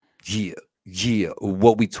Yeah, yeah.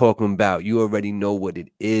 What we talking about? You already know what it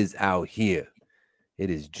is out here.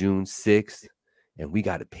 It is June 6th, and we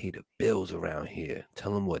got to pay the bills around here.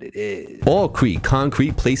 Tell them what it is. All Creek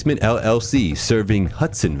Concrete Placement LLC, serving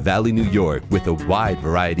Hudson Valley, New York, with a wide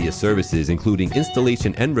variety of services, including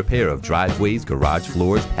installation and repair of driveways, garage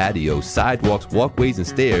floors, patios, sidewalks, walkways, and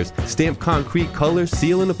stairs, stamped concrete, color,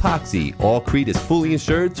 seal, and epoxy. All Creek is fully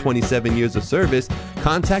insured, 27 years of service.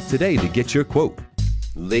 Contact today to get your quote.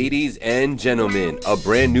 Ladies and gentlemen, a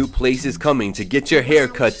brand new place is coming to get your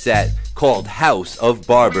haircuts at, called House of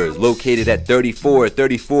Barbers, located at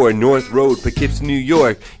 3434 North Road, Poughkeepsie, New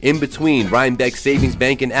York, in between Rhinebeck Savings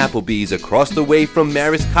Bank and Applebee's, across the way from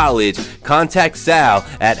Marist College. Contact Sal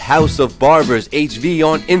at House of Barbers HV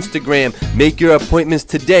on Instagram. Make your appointments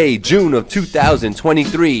today, June of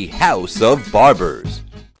 2023, House of Barbers.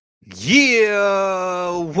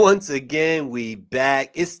 Yeah, once again, we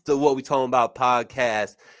back. It's the What We Talking About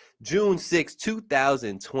podcast, June 6,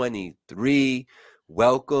 2023.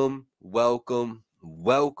 Welcome,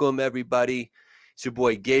 everybody. It's your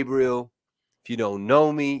boy, Gabriel. If you don't know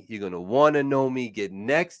me, you're going to want to know me. Get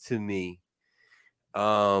next to me.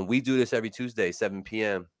 We do this every Tuesday, 7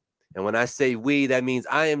 p.m. And when I say we, that means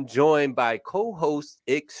I am joined by co-host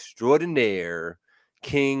extraordinaire,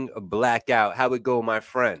 King Blakout. How it go, my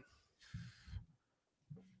friend?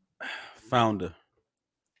 Founder,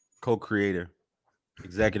 co-creator,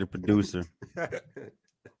 executive producer,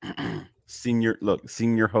 senior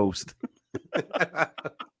host.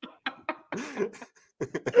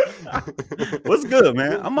 What's good,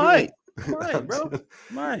 man? I'm all right, bro.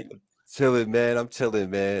 I'm all right. Chilling, man. I'm chilling,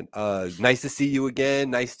 man. Nice to see you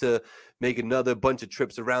again. Nice to make another bunch of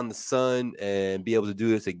trips around the sun and be able to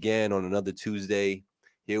do this again on another Tuesday.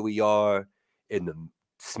 Here we are in the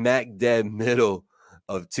smack dead middle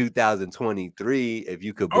of 2023, if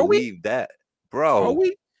you could believe that, bro. Are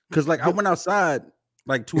we? Because I went outside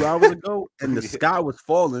 2 hours ago and the sky was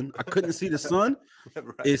falling. I couldn't see the sun.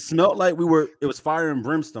 Right. It smelled like it was fire and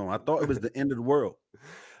brimstone. I thought it was the end of the world.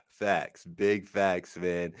 Facts, big facts,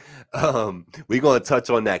 man. We're gonna touch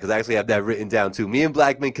on that because I actually have that written down too. Me and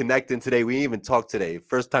Blackman connecting today. We didn't even talk today.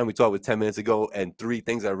 First time we talked was 10 minutes ago, and 3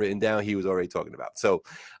 things I written down he was already talking about. So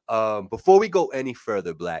before we go any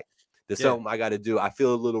further, Black, there's something I got to do. I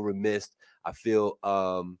feel a little remiss. I feel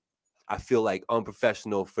like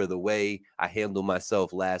unprofessional for the way I handled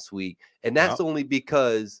myself last week. And that's only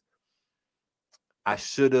because I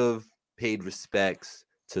should have paid respects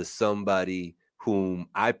to somebody whom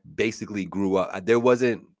I basically grew up. There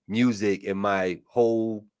wasn't music in my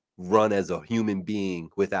whole run as a human being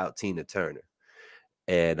without Tina Turner.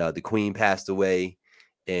 And the Queen passed away.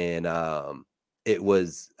 And I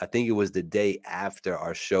think it was the day after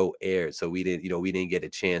our show aired, so we didn't get a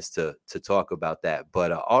chance to talk about that.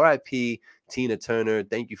 But R.I.P. Tina Turner.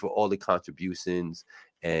 Thank you for all the contributions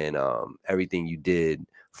and everything you did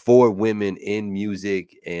for women in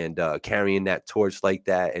music and carrying that torch like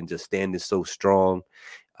that and just standing so strong.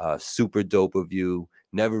 Super dope of you.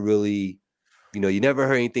 Never really, you never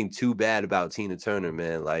heard anything too bad about Tina Turner,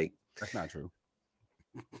 man. Like, that's not true.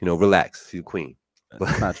 Relax, she's the queen.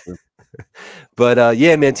 That's not true. But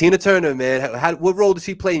yeah, man, Tina Turner, man, what role did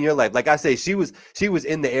she play in your life? Like I say, she was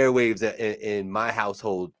in the airwaves in my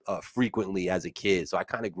household frequently as a kid, so I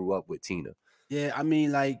kind of grew up with Tina. Yeah, I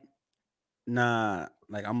mean, Tina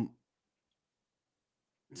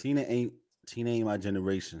ain't my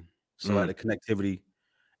generation, so the connectivity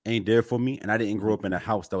ain't there for me, and I didn't grow up in a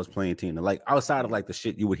house that was playing Tina. Like outside of the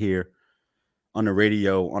shit you would hear on the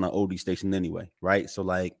radio on an oldie station anyway, right? So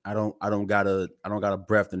I don't got a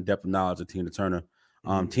breadth and depth of knowledge of Tina Turner.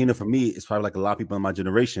 Tina for me is probably like a lot of people in my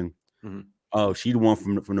generation. Oh, she the one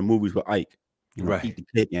from the movies with Ike, right? Eat the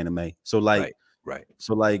Cake anime. So right.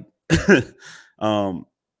 So I'm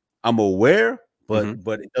aware,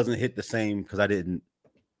 but it doesn't hit the same because I didn't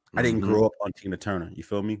grow up on Tina Turner. You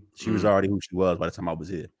feel me? She was already who she was by the time I was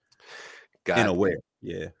here. And aware,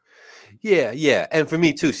 yeah. Yeah. And for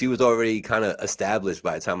me too, she was already kind of established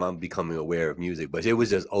by the time I'm becoming aware of music, but it was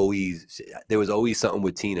just there was always something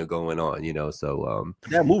with Tina going on, so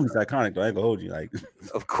that movie's iconic though. I ain't gonna hold you.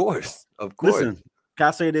 Of course. Listen, can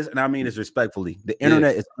I say this? And I mean this respectfully. The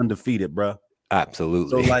internet is undefeated, bro.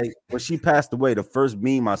 Absolutely. So when she passed away, the first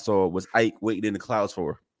meme I saw was Ike waiting in the clouds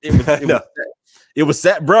for her. It was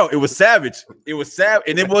sad, bro. It was savage. It was savage,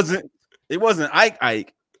 and it wasn't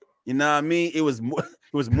Ike. You know what I mean? It was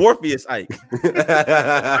Morpheus Ike,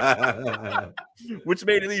 which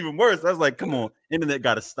made it even worse. I was like, "Come on, internet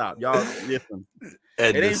got to stop, y'all." Listen,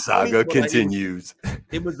 and the saga continues.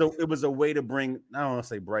 It was a way to bring, I don't want to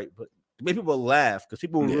say bright, but to make people laugh because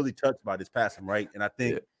people were really touched by this passing, right? And I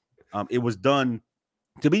think it was done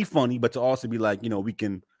to be funny, but to also be like, we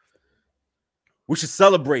should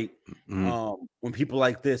celebrate when people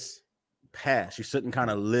like this pass. You shouldn't kind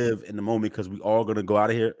of live in the moment because we all gonna go out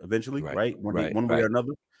of here eventually, right? One way or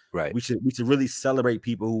another. Right. We should really celebrate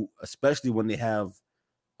people who, especially when they have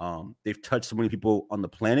they've touched so many people on the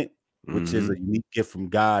planet, which is a unique gift from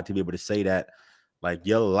God to be able to say that, like,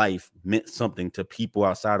 your life meant something to people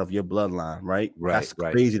outside of your bloodline, right? That's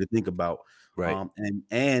crazy to think about. Right.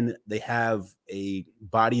 And they have a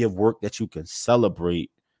body of work that you can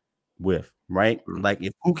celebrate with, right? Like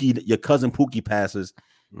if your cousin Pookie passes,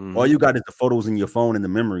 all you got is the photos in your phone and the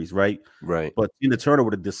memories, right? Right. But Tina Turner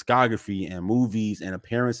with a discography and movies and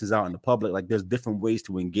appearances out in the public, like there's different ways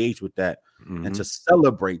to engage with that and to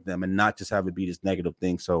celebrate them and not just have it be this negative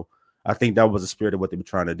thing. So I think that was the spirit of what they were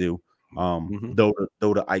trying to do. Though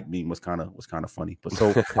the Ike meme was kind of funny. But so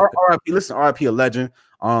RIP, listen, RIP a legend.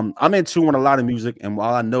 I'm in tune with a lot of music, and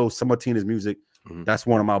while I know some of Tina's music, that's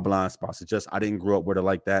one of my blind spots. It's just I didn't grow up with her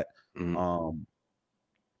like that.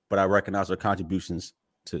 But I recognize her contributions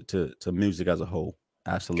to music as a whole.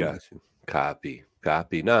 Absolutely. Copy.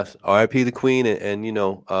 No, RIP the Queen and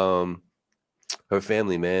her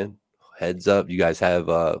family, man. Heads up, you guys have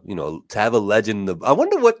to have a legend. I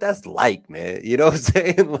wonder what that's like, man. You know what I'm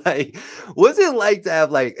saying? Like, what's it like to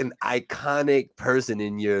have like an iconic person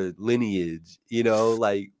in your lineage?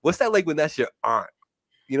 Like, what's that like when that's your aunt?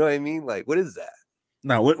 You know what I mean? Like, what is that?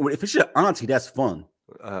 Now, if it's your auntie, that's fun.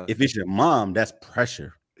 If it's your mom, that's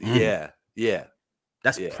pressure. Yeah.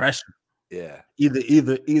 That's pressure. Yeah. Either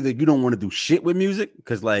you don't want to do shit with music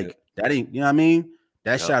because like that ain't, you know what I mean?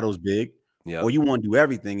 That shadow's big. Or you want to do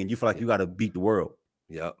everything and you feel like you got to beat the world.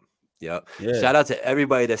 Yep. Shout out to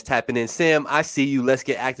everybody that's tapping in. Sam, I see you. Let's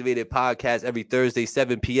Get Activated podcast every Thursday,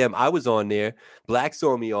 7 p.m. I was on there. Black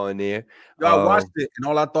saw me on there. I watched it and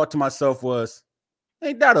all I thought to myself was,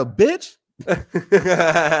 ain't that a bitch?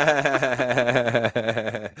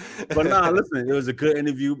 But nah, listen, it was a good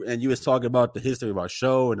interview, and you was talking about the history of our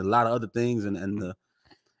show and a lot of other things, and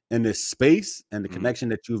in this space and the connection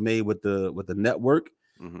that you've made with the network.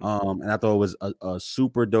 And I thought it was a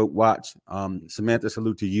super dope watch. Samantha,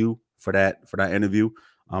 salute to you for that interview.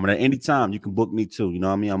 And at any time you can book me too. You know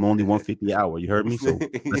what I mean? I'm only $150 an hour. You heard me? So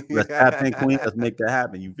let's tap in, Queen. Let's make that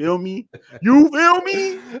happen. You feel me?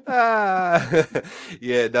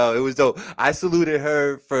 Yeah, no, it was dope. I saluted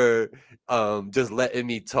her for just letting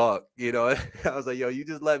me talk. I was like, yo, you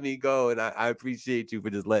just let me go, and I appreciate you for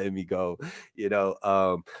just letting me go.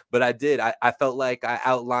 But I did. I felt like I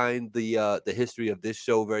outlined the history of this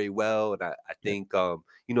show very well, and I think I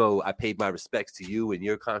paid my respects to you and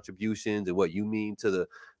your contributions and what you mean to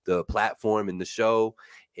the platform and the show.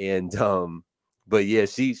 And but yeah,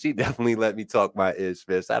 she definitely let me talk my ish,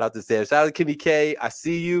 man. Shout out to Sam. Shout out to Kimmy K. I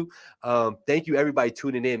see you. Thank you everybody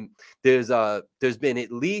tuning in. There's been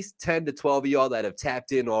at least 10 to 12 of y'all that have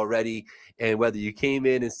tapped in already. And whether you came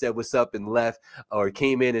in and said what's up and left, or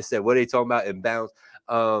came in and said what are they talking about and bounced,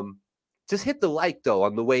 just hit the like though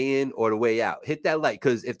on the way in or the way out. Hit that like,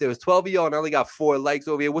 because if there was 12 of y'all and I only got 4 likes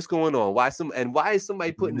over here, what's going on? Why is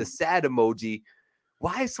somebody putting the sad emoji?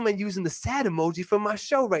 Why is somebody using the sad emoji for my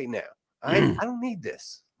show right now? I don't need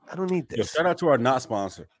this. Yo, shout out to our not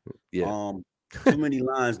sponsor. Yeah. Too many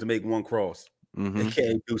lines to make one cross.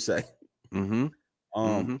 AKA Duce.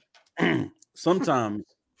 Sometimes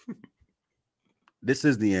this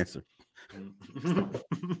is the answer.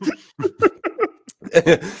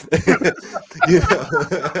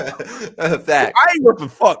 Fact. I ain't worth a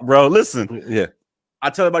fuck, bro. Listen. Yeah.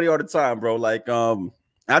 I tell everybody all the time, bro. Like,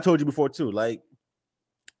 I told you before too. Like,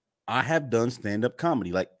 I have done stand-up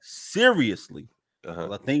comedy, like seriously.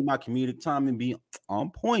 I think my comedic timing be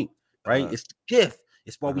on point, right? It's the gift.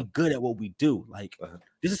 It's why we good at what we do. Like,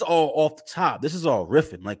 this is all off the top. This is all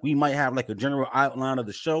riffing. Like, we might have like a general outline of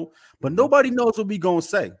the show, but nobody knows what we gonna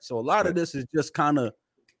say. So a lot of this is just kind of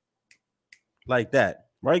like that,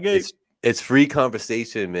 right, Gabe? It's free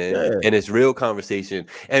conversation, man, and it's real conversation.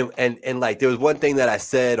 And like there was one thing that I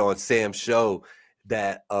said on Sam's show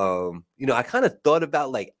that I kind of thought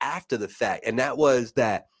about like after the fact, and that was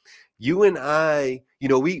that you and I,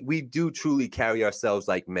 we do truly carry ourselves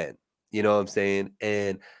like men. You know what I'm saying?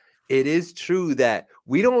 And it is true that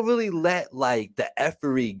we don't really let like the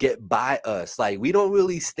effery get by us. Like we don't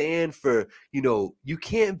really stand for, you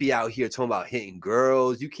can't be out here talking about hitting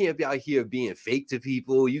girls. You can't be out here being fake to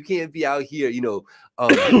people. You can't be out here,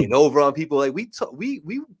 being over on people. Like we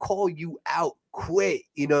call you out quick,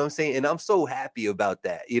 you know what I'm saying? And I'm so happy about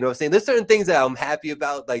that. You know what I'm saying? There's certain things that I'm happy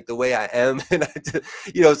about, like the way I am. And I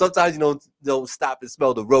just, sometimes you don't stop and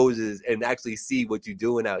smell the roses and actually see what you're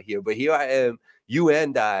doing out here. But here I am, you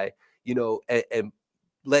and I, and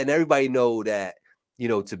letting everybody know that, you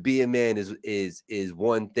know, to be a man is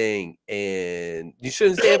one thing, and you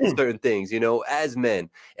shouldn't stand for certain things, you know, as men.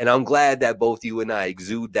 And I'm glad that both you and I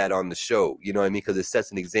exude that on the show, you know what I mean? Because it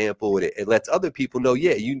sets an example, and it lets other people know,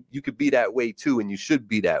 yeah, you could be that way too, and you should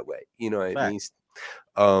be that way. You know what I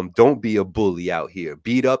mean? Don't be a bully out here.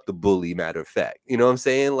 Beat up the bully, matter of fact. You know what I'm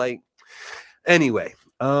saying? Like, anyway,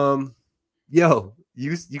 yo,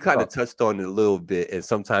 you kind of touched on it a little bit, and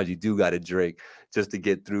sometimes you do got to drink just to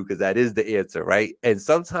get through, because that is the answer, right? And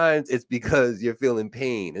sometimes it's because you're feeling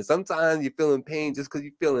pain, and sometimes you're feeling pain just because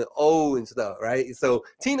you're feeling old and stuff, right? So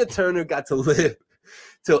Tina Turner got to live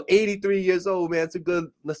till 83 years old, man. That's a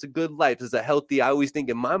good life. It's a healthy. I always think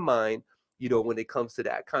in my mind, you know, when it comes to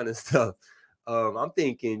that kind of stuff, I'm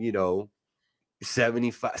thinking, you know,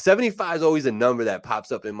 75 is always a number that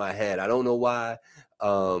pops up in my head. I don't know why.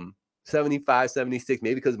 75, 76,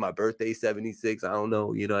 maybe because my birthday's 76. I don't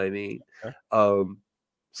know. You know what I mean? Okay.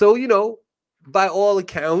 So, you know, by all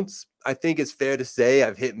accounts, I think it's fair to say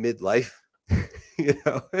I've hit midlife. You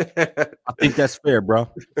know, I think that's fair,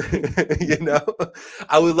 bro. You know,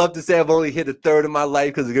 I would love to say I've only hit a third of my life,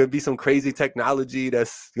 because there's going to be some crazy technology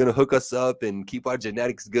that's going to hook us up and keep our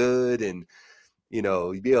genetics good, and, you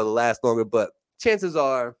know, be able to last longer. But chances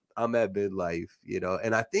are I'm at midlife, you know,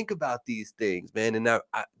 and I think about these things, man. And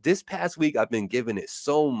this past week, I've been giving it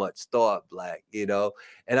so much thought, Black, you know,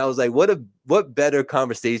 and I was like, what better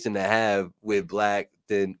conversation to have with Black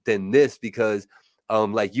than this? Because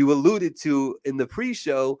like you alluded to in the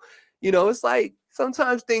pre-show, you know, it's like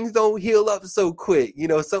sometimes things don't heal up so quick. You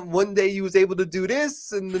know, one day you was able to do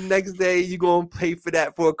this, and the next day you gonna pay for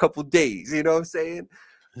that for a couple days. You know what I'm saying?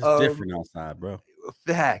 It's different outside, bro.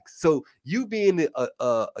 Facts. So you being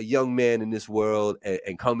a young man in this world,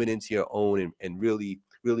 and coming into your own, and really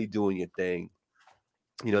doing your thing,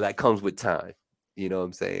 you know, that comes with time. You know what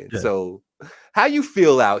I'm saying? Yeah. So how you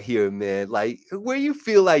feel out here, man? Like, where you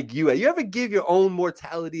feel like you at? You ever give your own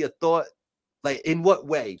mortality a thought? Like, in what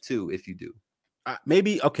way too, if you do?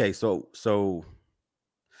 Maybe okay. So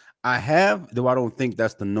I have, though I don't think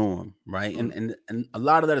that's the norm, right? And a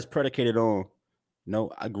lot of that is predicated on, you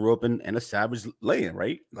know, I grew up in a savage land,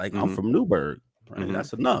 right? Like I'm from Newburgh, right?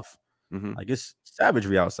 That's enough. Like it's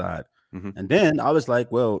savagery outside. And then I was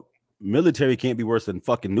like, well, military can't be worse than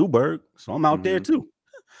fucking Newburgh, so I'm out there too.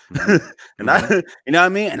 And I, you know what I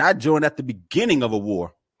mean? And I joined at the beginning of a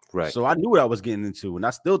war, Right. so I knew what I was getting into, and I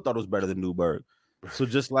still thought it was better than Newburgh. So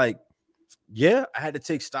just like, yeah, I had to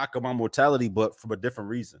take stock of my mortality, but for a different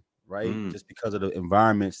reason, right? Just because of the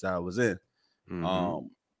environments that I was in.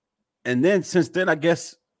 And then since then, I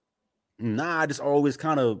guess, I just always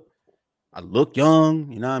kind of, I look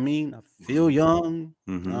young, you know what I mean? I feel young,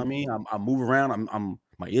 you know what I mean? I move around. I'm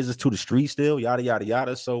my ears is to the street still, yada yada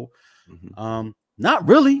yada. So, not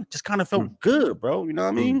really, just kind of felt good, bro. You know what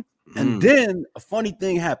I mean? And then a funny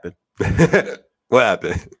thing happened. What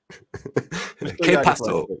happened? Que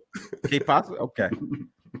paso? Que paso? Okay.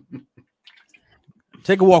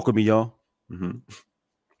 Take a walk with me, y'all.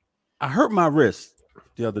 I hurt my wrist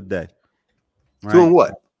the other day. Right? Doing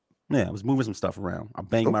what? Yeah, I was moving some stuff around. I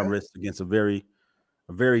banged my wrist against a very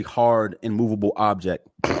hard, immovable object.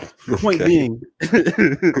 The point being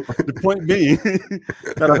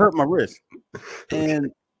that I hurt my wrist.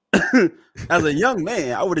 And as a young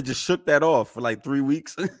man, I would have just shook that off for like 3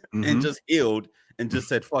 weeks and just healed and just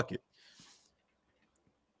said, fuck it.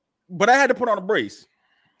 But I had to put on a brace.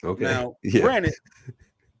 Okay. Now, granted,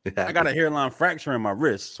 I got a hairline fracture in my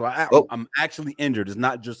wrist, so I'm actually injured. It's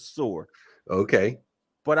not just sore. Okay.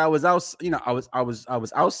 But I was out, you know, I was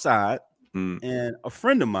outside, and a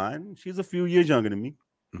friend of mine, she's a few years younger than me,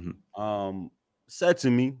 said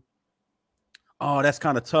to me, "Oh, that's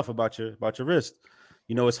kind of tough about your wrist.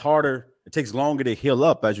 You know, it's harder. It takes longer to heal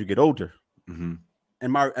up as you get older." And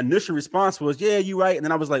my initial response was, "Yeah, you're right." And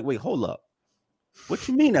then I was like, "Wait, hold up. What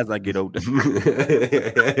you mean as I get older?" Look, you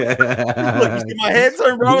see my head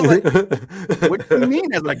turn, bro. I was like, "What do you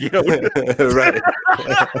mean as I get older?" Right.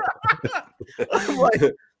 I'm like,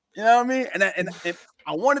 you know what I mean? And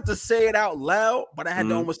I wanted to say it out loud, but I had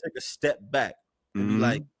to almost take a step back and be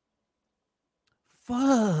like,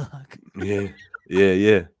 "Fuck."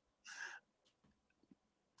 Yeah.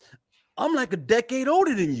 I'm like a decade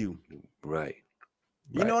older than you. Right.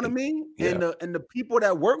 You know what I mean? Yeah. And the people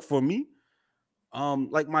that work for me,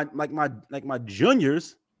 like my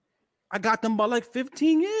juniors, I got them by like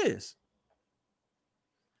 15 years.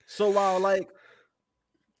 So while like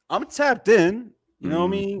I'm tapped in, you know what I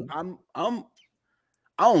mean? I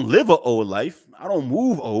don't live an old life. I don't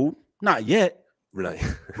move old, not yet. Right.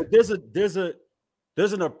 But there's an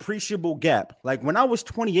appreciable gap. Like when I was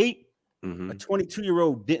 28, a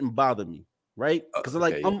 22-year-old didn't bother me, right? Because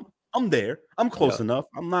I'm there. I'm close enough.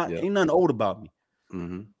 I'm not. Ain't nothing old about me.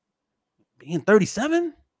 Mm-hmm. Being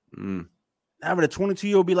 37, Mm. having a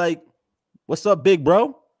 22-year-old be like, "What's up, big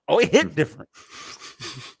bro?" Oh, it hit different.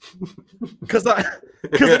 Because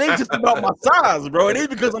it ain't just about my size, bro. It ain't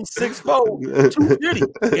because I'm 6'4",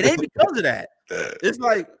 250. It ain't because of that. It's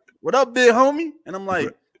like, "What up, big homie?" And I'm like,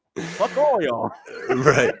 "Fuck all y'all."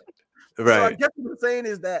 Right. So I guess what I'm saying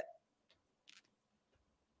is that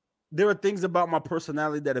there are things about my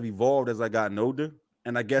personality that have evolved as I gotten older.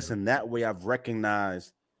 And I guess in that way, I've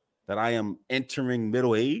recognized that I am entering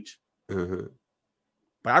middle age. Mm-hmm.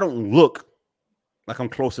 But I don't look like I'm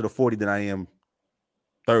closer to 40 than I am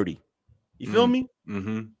 30. You feel me?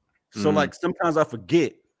 Mm-hmm. So like sometimes I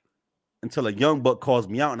forget until a young buck calls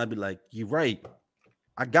me out and I'd be like, "You're right.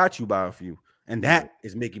 I got you by a few." And that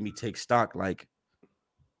is making me take stock. Like,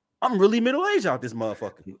 I'm really middle aged out this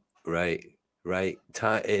motherfucker. Right.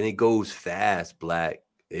 Time, and it goes fast, Black.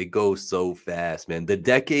 It goes so fast, man. The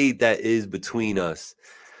decade that is between us,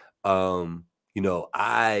 I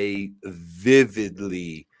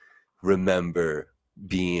vividly remember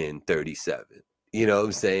being 37. You know what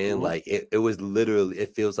I'm saying? Mm-hmm. Like it was literally,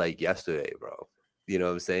 it feels like yesterday, bro. You know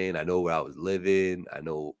what I'm saying? I know where I was living. I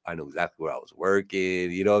know exactly where I was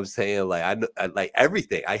working. You know what I'm saying? Like I like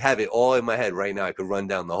everything. I have it all in my head right now. I could run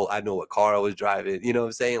down the whole. I know what car I was driving. You know what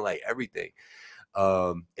I'm saying? Like everything.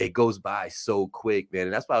 It goes by so quick, man.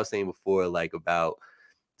 And that's what I was saying before, like about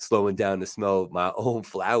slowing down to smell my own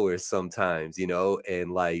flowers sometimes,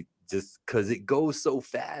 and like just because it goes so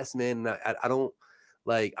fast, man. I don't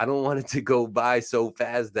want it to go by so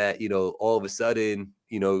fast that all of a sudden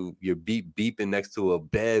you're beeping next to a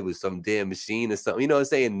bed with some damn machine or something, you know what I'm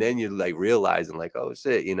saying? And then you're like realizing like, oh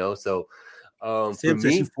shit, so Sam for says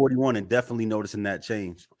me, she's 41 and definitely noticing that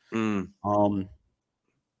change. mm,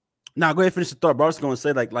 Now go ahead and finish the thought, bro. I was gonna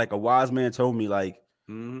say like a wise man told me, like,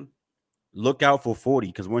 mm-hmm, look out for 40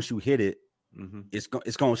 because once you hit it, mm-hmm.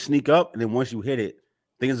 it's gonna sneak up, and then once you hit it,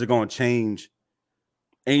 things are gonna change.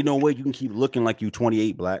 Ain't no way you can keep looking like you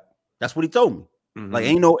 28, Black. That's what he told me. Mm-hmm. Like,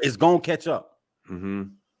 it's gonna catch up. Mm-hmm.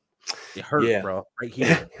 It hurt, Yeah, bro. Right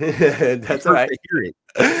here. that's right. To hear it.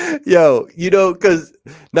 Yo, because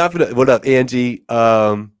not for the, what up, Angie?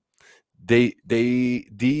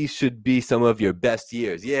 These should be some of your best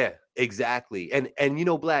years. Yeah, exactly. And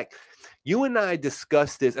Black, you and I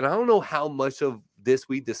discussed this, and I don't know how much of this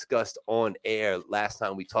we discussed on air last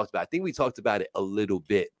time we talked about it. I think we talked about it a little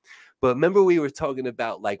bit. But remember we were talking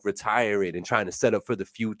about like retiring and trying to set up for the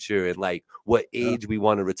future and like what age we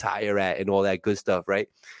want to retire at and all that good stuff, right?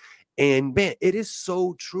 And man, it is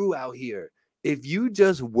so true out here. If you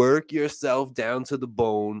just work yourself down to the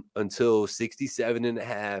bone until 67 and a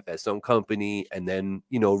half at some company and then,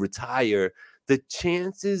 retire, the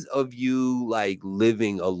chances of you like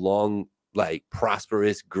living a long, like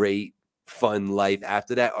prosperous, great, fun life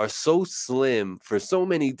after that are so slim for so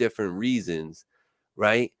many different reasons,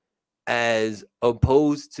 right? As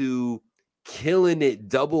opposed to killing it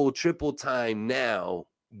double, triple time now,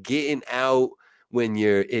 getting out when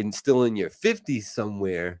you're still in your 50s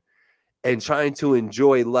somewhere and trying to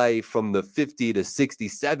enjoy life from the 50 to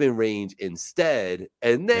 67 range instead,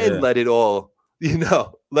 and then let it all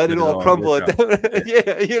crumble at them.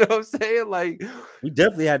 Yeah, you know what I'm saying? Like, we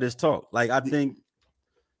definitely had this talk. Like, I think,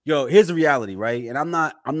 here's the reality, right? And I'm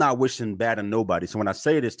not wishing bad on nobody. So when I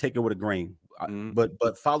say this, take it with a grain.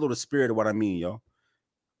 But follow the spirit of what I mean, yo.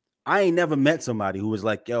 I ain't never met somebody who was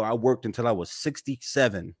like, I worked until I was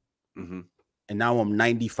 67. Mm-hmm. And now I'm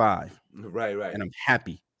 95. Right. And I'm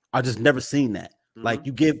happy. I just never seen that. Mm-hmm. Like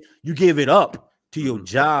you give it up to your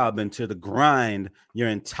job and to the grind your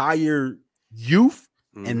entire youth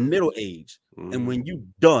and middle age. And when you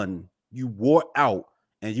done, you wore out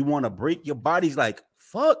and you want to break your body's like,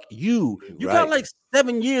 fuck you. You got like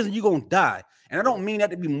 7 years and you're gonna die. And I don't mean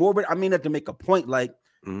that to be morbid. I mean that to make a point. Like,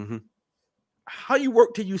 how you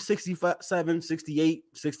work till you 67, 68,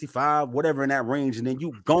 65, whatever in that range, and then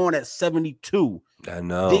you gone at 72. I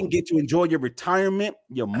know. Didn't get to enjoy your retirement,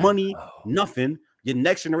 your money, nothing. Your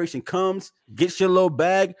next generation comes, gets your little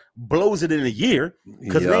bag, blows it in a year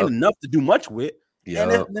because it ain't enough to do much with.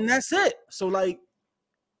 And then that's it. So, like,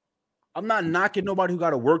 I'm not knocking nobody who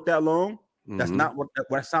got to work that long. That's not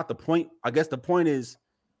that's not the point. I guess the point is,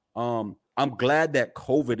 I'm glad that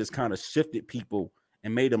COVID has kind of shifted people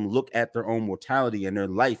and made them look at their own mortality and their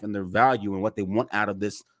life and their value and what they want out of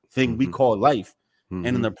this thing we call life in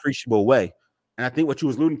an appreciable way. And I think what you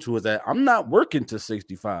was alluding to is that I'm not working to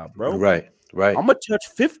 65, bro. Right. I'm gonna touch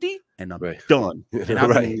 50 and I'm done. And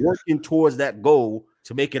I've been working towards that goal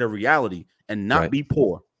to make it a reality and not be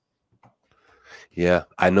poor. Yeah,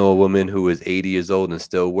 I know a woman who is 80 years old and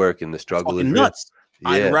still working. The struggle is nuts.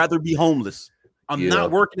 I'd Yeah. rather be homeless. I'm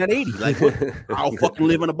not working at 80. Like, what? I'll fucking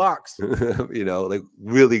live in a box. Like,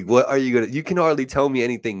 really, what are you gonna? You can hardly tell me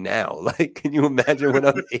anything now. Like, can you imagine when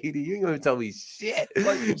I'm 80? You ain't gonna tell me shit.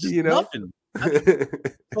 Like, just nothing. I mean,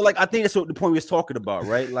 so, like, I think that's what the point we was talking about,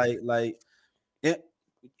 right? Like,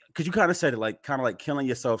 because you kind of said it, like, kind of like killing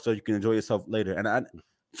yourself so you can enjoy yourself later. And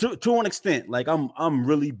to an extent, like, I'm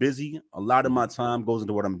really busy. A lot of my time goes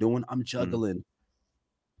into what I'm doing. I'm juggling.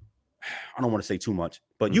 I don't want to say too much,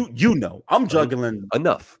 but you know, I'm juggling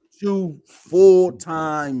enough 2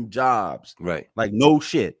 full-time jobs, right? Like, no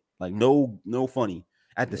shit, like no funny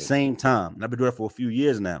at the same time. And I've been doing it for a few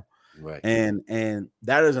years now, right? And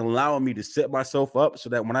that is allowing me to set myself up so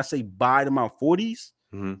that when I say bye to my 40s,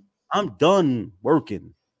 I'm done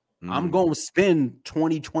working. I'm going to spend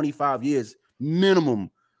 20-25 years minimum,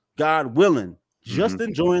 God willing, just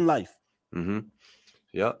enjoying life.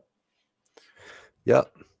 Yep.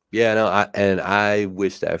 Yeah, no, I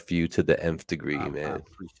wish that for you to the nth degree, man. I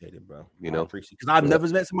appreciate it, bro. You know, because I've never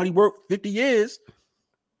met somebody work 50 years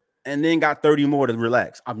and then got 30 more to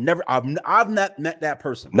relax. I've not met that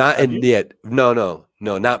person. Not in yet. No,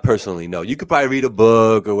 not personally. No, you could probably read a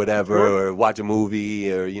book or whatever, or watch a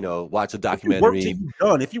movie, or watch a documentary. If you work till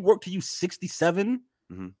you're done, if you work till you 67,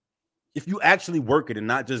 if you actually work it and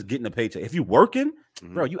not just getting a paycheck, if you working,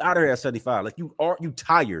 bro, you out of here at 75. Like, you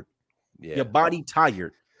tired. Yeah. Your body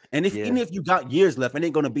tired. And even if you got years left, it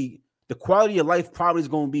ain't gonna be, the quality of life probably is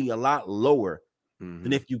gonna be a lot lower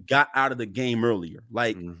than if you got out of the game earlier.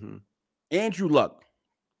 Like Andrew Luck,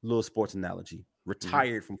 little sports analogy,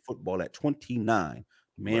 retired from football at 29.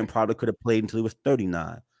 Man probably could have played until he was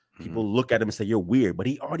 39. People look at him and say, you're weird, but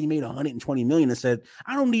he already made 120 million and said,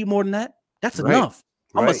 I don't need more than that. That's enough.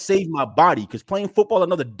 I'm gonna save my body, because playing football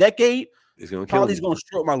another decade is gonna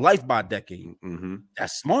strip my life by a decade.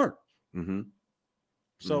 That's smart.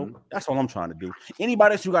 So that's all I'm trying to do.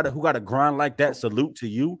 Anybody else who got a grind like that, salute to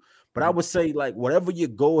you. But I would say, like, whatever your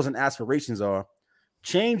goals and aspirations are,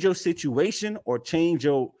 change your situation or change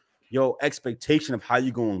your expectation of how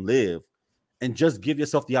you're gonna live, and just give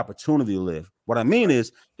yourself the opportunity to live. What I mean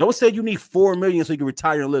is, don't say you need 4 million so you can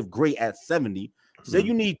retire and live great at 70. Say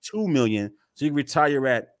you need 2 million so you can retire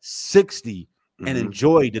at 60 and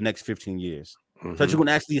enjoy the next 15 years. So that you can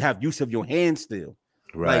actually have use of your hands still.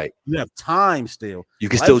 Right. Like, you have time still. You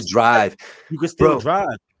can still drive. You can still drive.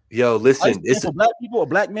 Yo, listen. It's for black people, a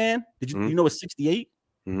black man. Did you you know it's 68?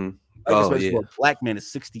 Oh, yeah. A black man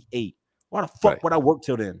is 68. Why the fuck would I work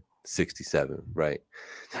till then? 67, right?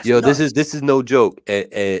 Yo, nuts. This is no joke.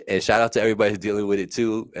 And shout out to everybody who's dealing with it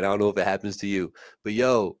too. And I don't know if it happens to you, but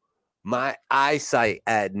yo, my eyesight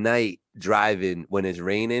at night driving when it's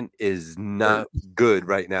raining is not good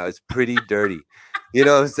right now. It's pretty dirty. You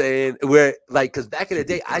know what I'm saying? Where, like, because back in the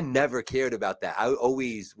day, I never cared about that. I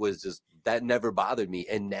always was just, that never bothered me.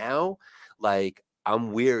 And now, like,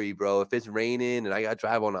 I'm weary, bro. If it's raining and I got to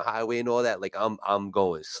drive on the highway and all that, like, I'm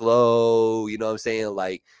going slow. You know what I'm saying?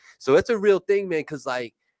 Like, so it's a real thing, man. Because,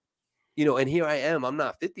 like, and here I am. I'm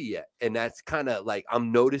not 50 yet. And that's kind of like,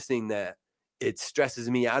 I'm noticing that it stresses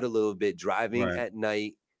me out a little bit driving at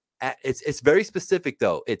night. It's very specific,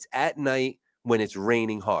 though. It's at night when it's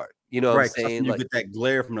raining hard. You know what I'm saying? You get that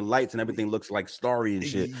glare from the lights and everything looks like starry and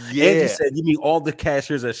shit. Yeah. Angie said, you mean all the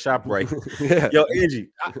cashiers at ShopRite. Yo, Angie,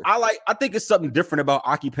 I think it's something different about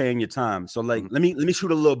occupying your time. So, like, let me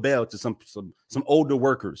shoot a little bell to some older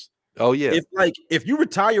workers. Oh, yeah. If you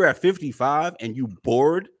retire at 55 and you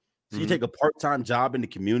bored, so you take a part-time job in the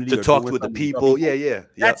community to talk with the people. Yeah.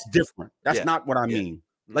 That's different. That's not what I mean.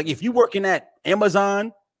 Like, if you're working at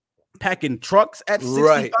Amazon packing trucks at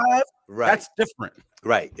 65, that's different.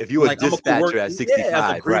 Right. If you were a dispatcher at 65,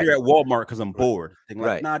 as a greeter at Walmart because I'm bored.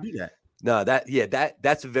 Nah, do that. No,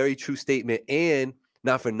 that's a very true statement. And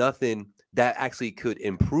not for nothing, that actually could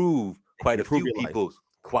improve quite a few people's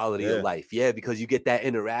quality of life. Yeah, because you get that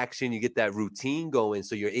interaction, you get that routine going,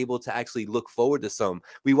 so you're able to actually look forward to some.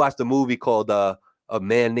 We watched a movie called A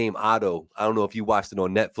Man Named Otto. I don't know if you watched it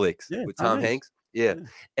on Netflix with Tom Hanks. Yeah.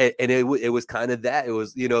 And it was kind of that. It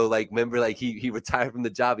was, like, remember, like, he retired from the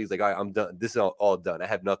job. He's like, all right, I'm done. This is all done. I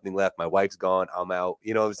have nothing left. My wife's gone. I'm out.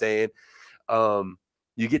 You know what I'm saying?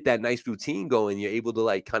 You get that nice routine going. You're able to,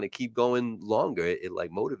 like, kind of keep going longer. It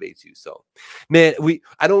like motivates you. So, man,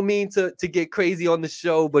 I don't mean to get crazy on the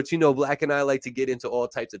show, but, Black and I like to get into all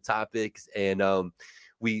types of topics. And,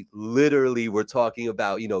 we literally were talking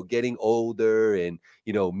about, getting older and,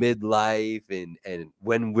 midlife and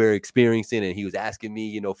when we're experiencing, and he was asking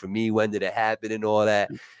me, for me, when did it happen and all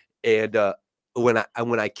that. And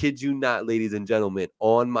when I kid you not, ladies and gentlemen,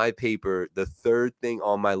 on my paper, the third thing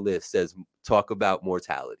on my list says talk about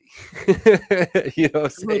mortality. You know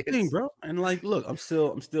what I'm Real saying? thing, bro. And like, look, I'm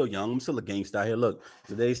still young. I'm still a gangster out here. Look,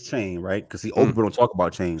 today's chain, right? Because old people don't talk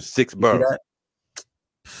about chain. Six You see borough that?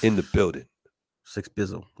 in the building. 6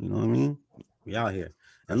 bizzle. You know what I mean? We out here.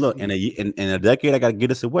 And look, in a decade, I gotta get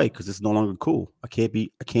this away because it's no longer cool. I can't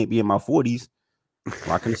be in my 40s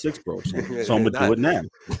rocking the 6 bro chain. So I'm gonna do it now.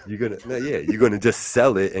 You're gonna just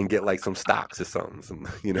sell it and get like some stocks or something.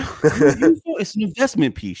 You feel it's an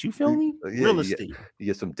investment piece. You feel me? Real estate. You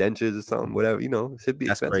get some dentures or something, whatever. You know, it should be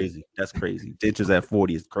expensive. That's crazy. Dentures at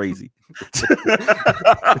 40 is crazy.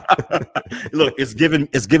 Look, it's giving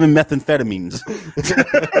methamphetamines.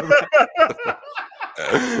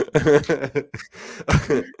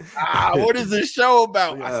 What is this show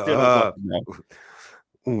about? I still don't know.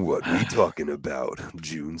 What we talking about?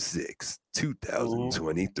 June 6th,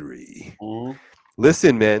 2023.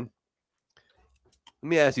 Listen, man. Let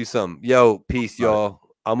me ask you something. Yo, peace, y'all.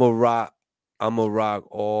 I'm a rock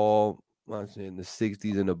all in the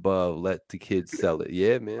 60s and above. Let the kids sell it.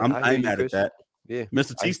 Yeah, man. I ain't mad at that. Yeah.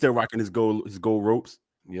 Mr. T still rocking his gold ropes.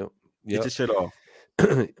 Yep. Get your shit off.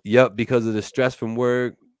 Yep, because of the stress from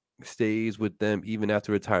work stays with them even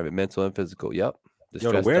after retirement, mental and physical. Yep.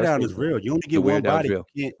 The wear down is real. You only get one body.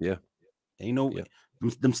 Yeah. You know,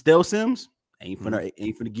 them stale Sims ain't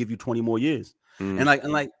finna give you 20 more years. And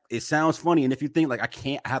like it sounds funny. And if you think like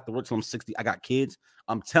I have to work till I'm 60, I got kids.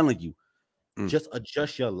 I'm telling you, just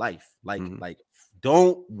adjust your life. Like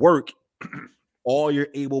don't work all your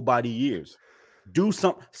able-bodied years. Do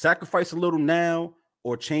something, sacrifice a little now,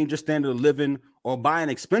 or change your standard of living, or buy an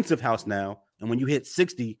expensive house now. And when you hit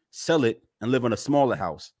 60, sell it and live in a smaller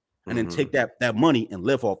house. And then take that money and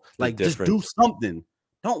live off. Like, just do something.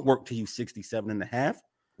 Don't work till you 67 and a half.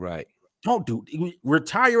 Right. Don't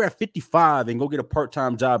retire at 55 and go get a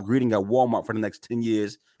part-time job greeting at Walmart for the next 10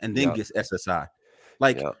 years and then get SSI.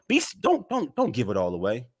 Like, don't give it all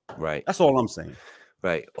away. Right. That's all I'm saying.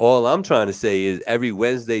 Right. All I'm trying to say is every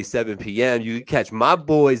Wednesday, 7 p.m., you catch my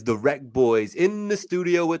boys, the Rec Boys, in the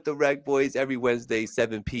studio with the Rec Boys every Wednesday,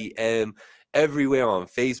 7 p.m., everywhere on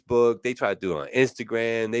Facebook. They try to do it on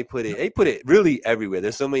Instagram. They put it really everywhere.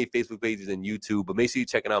 There's so many Facebook pages and YouTube, but make sure you're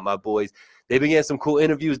checking out my boys. They've been getting some cool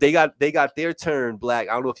interviews. They got their turn, Black.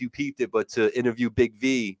 I don't know if you peeped it, but to interview Big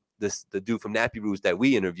V, the dude from Nappy Roots that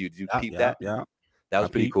we interviewed. Did you peep that? Yeah. That was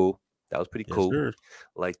pretty cool. That was pretty cool. Sure.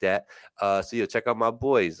 Like that. So yeah, check out my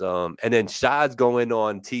boys. And then Shad's going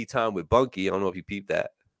on Tea Time with Bunky. I don't know if you peeped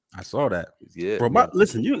that. I saw that. Yeah. Bro,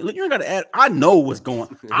 listen, you gotta add. I know what's going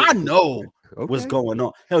on. I know what's going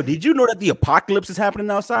on. Hell, did you know that the apocalypse is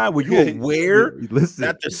happening outside? Were you aware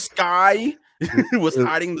that the sky was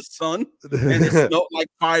hiding the sun and it smelled like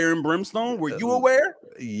fire and brimstone? Were you aware?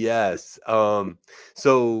 Yes.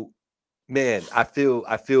 So man, I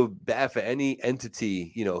feel bad for any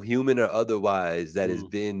entity, human or otherwise, that has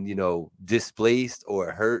been, displaced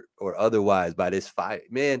or hurt or otherwise by this fire.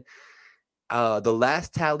 Man, the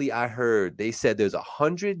last tally I heard, they said there's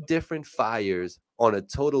 100 different fires on a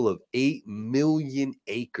total of 8 million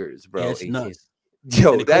acres, bro. That's nuts.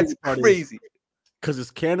 Yo, that's crazy. Because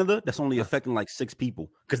it's Canada, that's only affecting like 6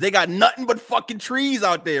 people. Because they got nothing but fucking trees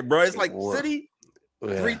out there, bro. It's like city,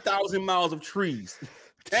 3,000 miles of trees.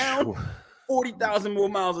 Town, 40,000 more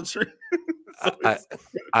miles of trees.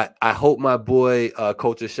 I hope my boy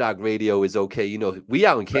Culture Shock Radio is okay. We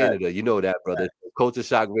out in Canada, you know that, brother. Culture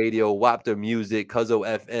Shock Radio, Wapter Music, Cuzzo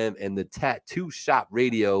FM, and the Tattoo Shop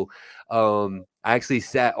Radio. I actually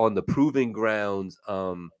sat on the Proving Grounds.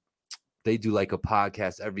 They do like a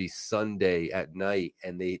podcast every Sunday at night,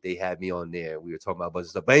 and they had me on there. We were talking about a bunch of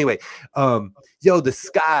stuff. But anyway, the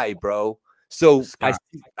sky, bro. So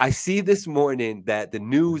I see this morning that the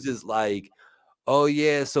news is like, oh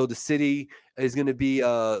yeah, so the city is gonna be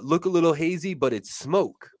look a little hazy, but it's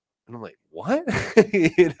smoke. And I'm like, what?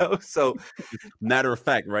 So matter of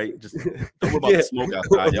fact, right? Just don't worry about the smoke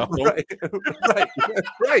outside, y'all.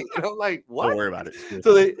 Right. And I'm like, what? Don't worry about it.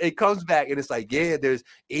 So it comes back and it's like, yeah, there's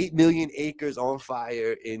 8 million acres on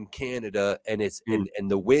fire in Canada, and it's and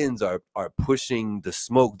the winds are pushing the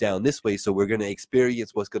smoke down this way. So we're gonna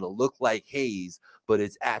experience what's gonna look like haze, but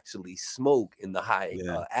it's actually smoke in the high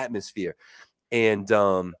atmosphere. And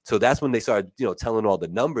so that's when they started, telling all the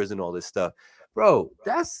numbers and all this stuff. Bro,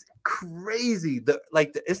 that's crazy.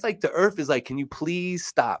 It's like the earth is like, can you please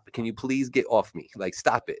stop? Can you please get off me? Like,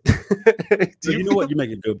 stop it. You know what? You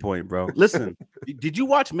make a good point, bro. Listen, did you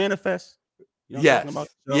watch Manifest? Yeah.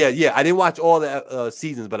 I didn't watch all the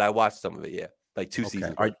seasons, but I watched some of it. Yeah, like 2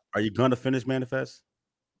 seasons. Are you gonna finish Manifest?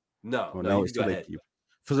 No, no, it's too late for you.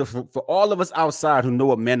 For all of us outside who know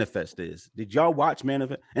what Manifest is, did y'all watch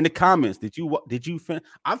Manifest? In the comments, did you finish?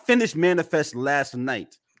 I finished Manifest last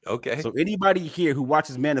night. Okay. So anybody here who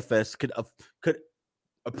watches Manifest could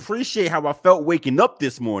appreciate how I felt waking up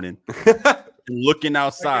this morning and looking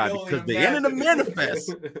outside, because the end of the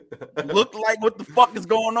Manifest looked like what the fuck is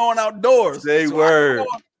going on outdoors. Say so word.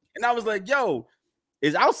 And I was like, yo,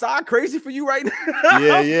 is outside crazy for you right now?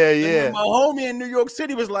 Yeah. And then my homie in New York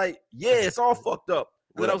City was like, yeah, it's all fucked up.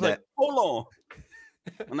 And then I was like, hold on.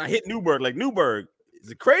 And I hit Newburgh, like, Newburgh, is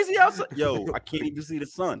it crazy outside? Yo, I can't even see the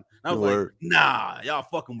sun. And I was like, nah, y'all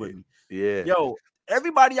fucking with me. Yeah. Yo,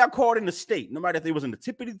 everybody I called in the state, no matter if they was in the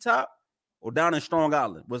tippity top or down in Strong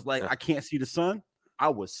Island, was like, I can't see the sun. I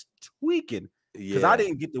was tweaking because I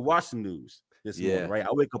didn't get to watch the news this morning, right? I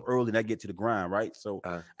wake up early and I get to the grind, right? So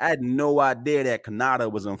I had no idea that Canada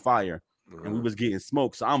was on fire and we was getting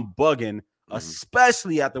smoked. So I'm bugging,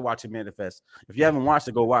 especially after watching Manifest. If you haven't watched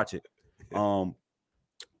it, go watch it.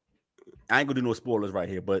 I ain't gonna do no spoilers right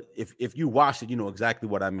here, but if you watch it, you know exactly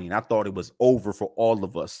what I mean. I thought it was over for all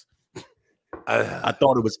of us. I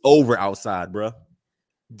thought it was over outside, bro.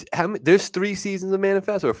 There's 3 seasons of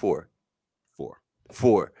Manifest or 4?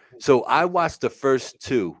 4. So I watched the first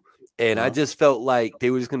 2, and I just felt like they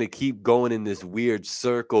were just gonna keep going in this weird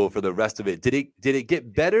circle for the rest of it. Did it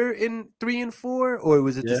get better in 3 and 4, or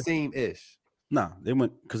was it the same ish? Nah, they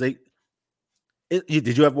went because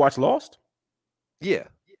did you ever watch Lost? Yeah.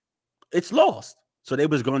 It's Lost. So they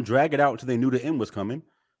was going to drag it out until they knew the end was coming.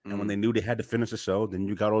 And when they knew they had to finish the show, then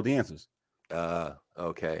you got all the answers.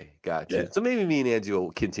 Okay. Gotcha. Yeah. So maybe me and Angie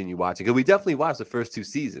will continue watching, because we definitely watched the first 2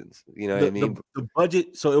 seasons. You know what I mean? The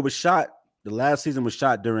budget, so it was shot, the last season was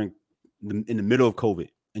shot in the middle of COVID.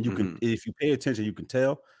 And you can, if you pay attention, you can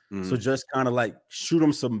tell. So just kind of like shoot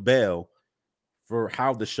them some bail for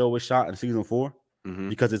how the show was shot in season 4.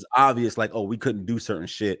 Because it's obvious, like, oh, we couldn't do certain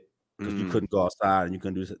shit. Because you couldn't go outside and you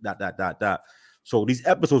couldn't do that. So these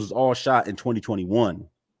episodes is all shot in 2021,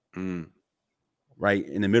 right?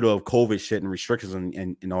 In the middle of COVID shit and restrictions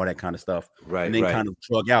and all that kind of stuff. Right. And then kind of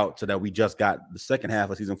drug out so that we just got the second half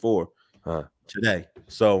of season 4 today.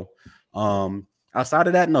 So outside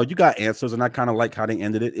of that, no, you got answers, and I kind of like how they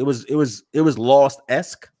ended it. It was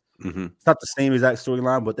Lost-esque. It's not the same exact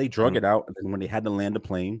storyline, but they drug it out. And then when they had to land the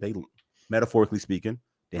plane, they, metaphorically speaking,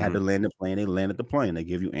 they had to land the plane. They landed the plane. They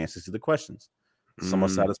give you answers to the questions. Some are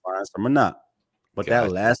satisfying, some are not. But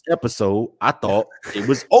that last episode, I thought it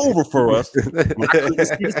was over for us when I couldn't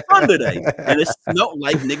see the sun today, and it smelled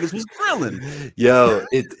like niggas was grilling. Yo,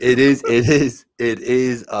 it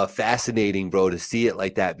is fascinating, bro, to see it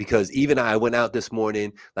like that, because even I went out this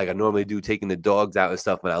morning like I normally do, taking the dogs out and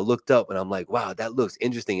stuff, and I looked up and I'm like, wow, that looks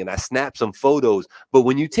interesting, and I snapped some photos. But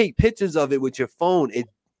when you take pictures of it with your phone, it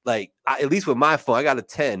like at least with my phone, I got a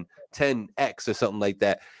 10X or something like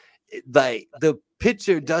that. Like the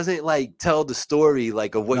picture doesn't like tell the story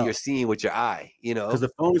like of what you're seeing with your eye, you know, because the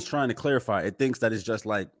phone is trying to clarify. It thinks that it's just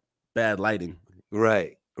like bad lighting.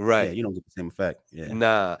 Right. Yeah, you don't get the same effect. Yeah.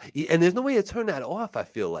 Nah. And there's no way to turn that off, I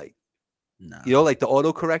feel like. Nah. You know, like the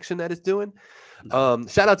auto correction that it's doing.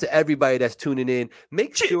 Shout out to everybody that's tuning in.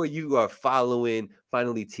 Make sure you are following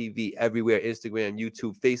Finally TV everywhere: Instagram,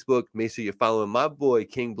 YouTube, Facebook. Make sure you're following my boy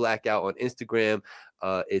King Blakout on Instagram.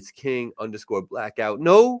 It's King_Blackout.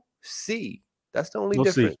 No C. That's the only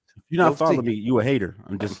difference. If you're not following me, you a hater.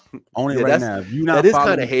 I'm just owning it right now. If you're not, that is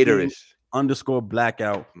kind of haterish.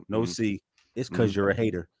 _Blackout, no C. It's because you're a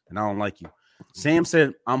hater and I don't like you. Sam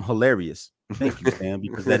said I'm hilarious. Thank you, Sam,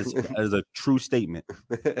 because that is a true statement.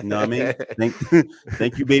 You know what I mean?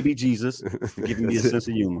 Thank you, baby Jesus, for giving me a sense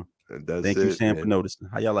of humor. Thank you, Sam, for noticing.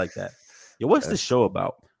 How y'all like that? Yo, what's the show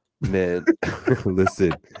about? Man,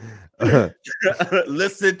 listen.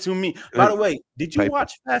 Listen to me. By the way, did you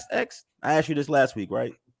watch Fast X? I asked you this last week,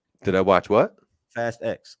 right? Did I watch what? Fast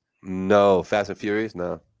X. No. Fast and Furious?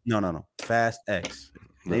 No. Fast X.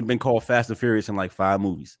 They've been called Fast and Furious in like 5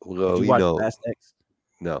 movies. Well, did you watch Fast X?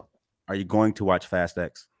 No. Are you going to watch Fast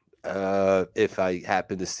X? If I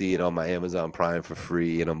happen to see it on my Amazon Prime for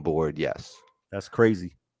free and I'm bored, yes. That's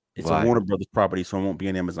crazy. It's a Warner Brothers property, so it won't be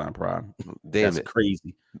an Amazon Prime. Damn, that's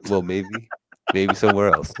crazy. Well, maybe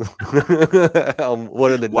somewhere else.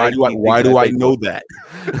 One of the why do I know that?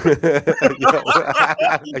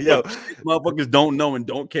 Yo, motherfuckers don't know and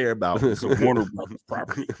don't care about. It's a Warner Brothers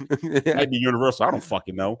property. Might be Universal. I don't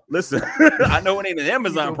fucking know. Listen, I know it ain't an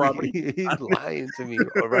Amazon property. He's lying to me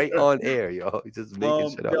right on air, yo. He's just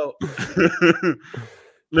making shit up.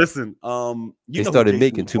 Listen, they started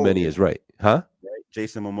making too many is right, huh? Right?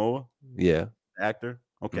 Jason Momoa, actor.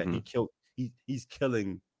 Okay, he's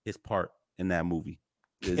killing his part in that movie,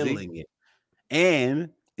 killing it, and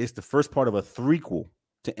it's the first part of a threequel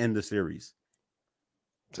to end the series.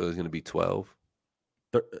 So there's gonna be 12.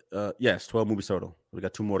 Yes, 12 movies total. We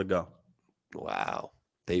got 2 more to go. Wow.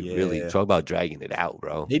 They really talk about dragging it out,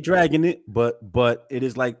 bro. They dragging it, but it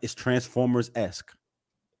is like it's Transformers-esque.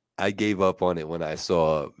 I gave up on it when I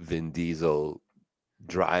saw Vin Diesel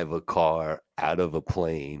drive a car out of a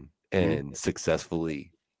plane and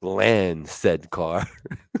successfully land said car.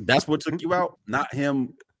 That's what took you out, not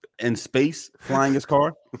him in space flying his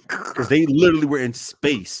car, because they literally were in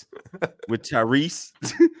space with Tyrese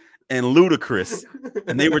and Ludacris,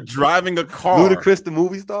 and they were driving a car. Ludacris, the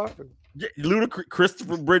movie star. Yeah, Ludacris,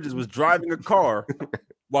 Christopher Bridges was driving a car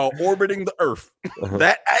while orbiting the Earth.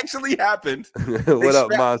 That actually happened. What up,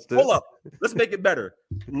 monster? Hold up, let's make it better.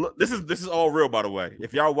 Look, this is all real, by the way.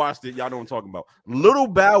 If y'all watched it, y'all know what I'm talking about. Little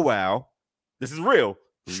Bow Wow, this is real.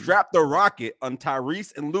 Strapped a rocket on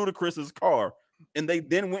Tyrese and Ludacris's car, and they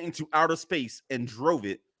then went into outer space and drove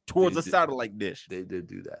it towards a satellite dish. They did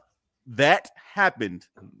do that. That happened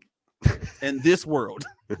in this world.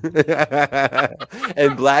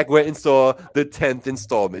 And Black went and saw the 10th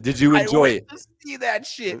installment. Did you enjoy it? To see that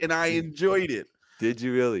shit, and I enjoyed it. Did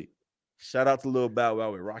you really? Shout out to Lil Bow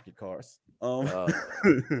Wow with rocket cars. Good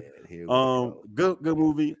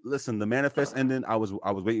movie. Listen, the Manifest ending, I was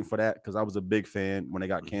waiting for that because I was a big fan when they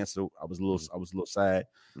got canceled. I was a little sad.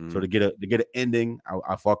 So to get an ending,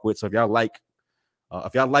 I fuck with. So if y'all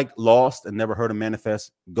like Lost and never heard of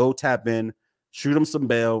Manifest, go tap in, shoot them some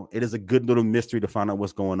bail. It is a good little mystery to find out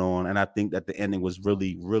what's going on, and I think that the ending was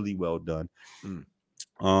really, really well done.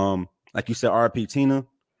 Like you said, R.I.P. Tina.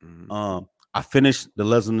 I finished The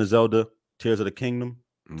Legend of Zelda: Tears of the Kingdom.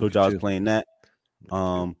 Told y'all I was playing that.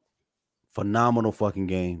 Phenomenal fucking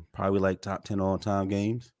game. Probably like top 10 all-time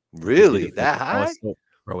games. Really? That high?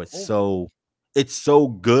 Bro, it's so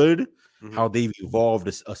good how they've evolved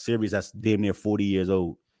a series that's damn near 40 years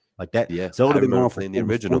old. Like that. Yeah. Zelda been going for the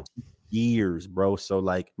original years, bro. So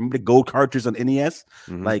like, remember the gold cartridge on NES?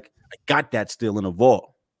 Like, I got that still in a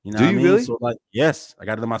vault. You know what I mean? Really? So like, yes, I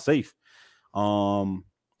got it in my safe. So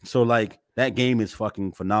like that game is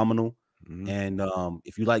fucking phenomenal. And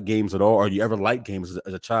if you like games at all, or you ever like games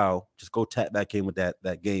as a child, just go tap back in with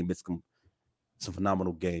that game. It's a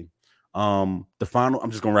phenomenal game. The final, I'm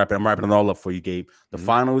just gonna wrap it. I'm wrapping it all up for you, Gabe. The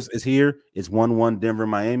finals is here. It's 1-1 Denver,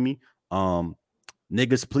 Miami.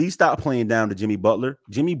 Niggas, please stop playing down to Jimmy Butler.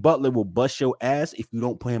 Jimmy Butler will bust your ass if you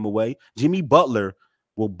don't put him away. Jimmy Butler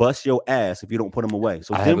will bust your ass if you don't put him away.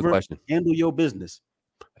 So Denver, handle your business.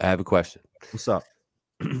 I have a question. What's up?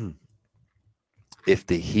 If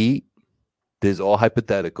the Heat, this is all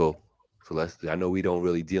hypothetical. So I know we don't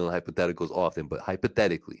really deal in hypotheticals often, but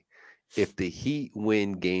hypothetically, if the Heat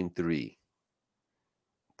win game 3,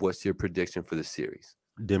 what's your prediction for the series?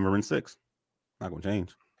 Denver in 6. Not gonna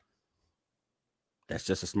change. That's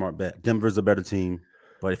just a smart bet. Denver's a better team,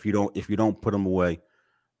 but if you don't put them away,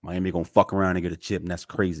 Miami gonna fuck around and get a chip, and that's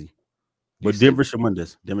crazy. But Denver should win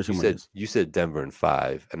this. You said Denver in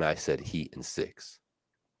 5, and I said Heat in 6.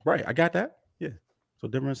 Right, I got that. Yeah. So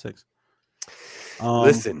Denver in 6.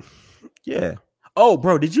 Listen. Yeah. Oh,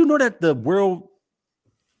 bro, did you know that the world?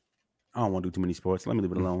 I don't want to do too many sports. Let me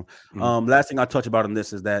leave it alone. Last thing I'll touch about on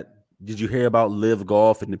this is that, did you hear about Live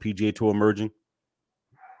Golf and the PGA Tour merging?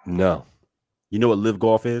 No. You know what Live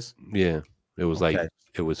Golf is? Yeah. It was like,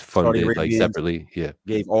 it was funded like separately. Yeah.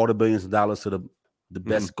 Gave all the billions of dollars to the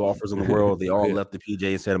best golfers in the world. They all left the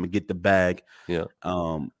PGA and said, I'm gonna get the bag. Yeah.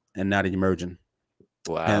 And now they're merging.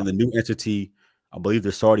 Wow. And the new entity, I believe the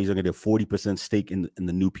Saudis are gonna get a 40% stake in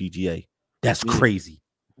the new PGA. That's crazy.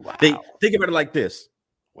 Wow. They think about it like this.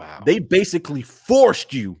 Wow. They basically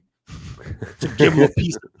forced you to give them a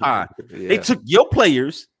piece of pie. Yeah. They took your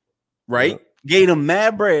players, right? Gave them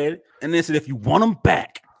mad bread, and then said, if you want them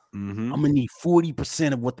back, I'm gonna need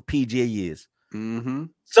 40% of what the PGA is.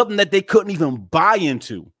 Something that they couldn't even buy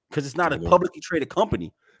into because it's not a publicly traded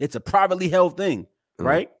company. It's a privately held thing,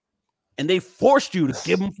 right? And they forced you to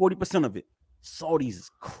give them 40% of it. Saudis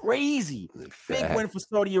is crazy. Big win for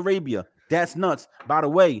Saudi Arabia. That's nuts. By the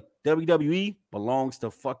way, WWE belongs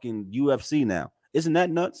to fucking UFC now. Isn't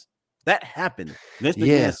that nuts? That happened. Vince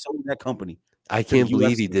McMahon sold that company. I can't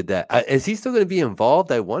believe he did that. Is he still going to be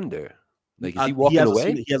involved? I wonder. Like, is he walking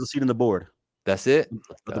away? He has a seat on the board. That's it.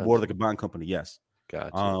 At the board of the combined company, yes.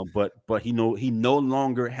 Gotcha. But he no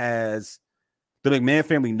longer has, the McMahon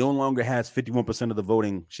family no longer has 51% of the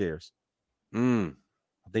voting shares.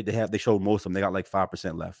 They showed most of them. They got like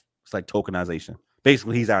 5% left. It's like tokenization.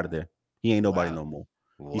 Basically, he's out of there. He ain't nobody no more.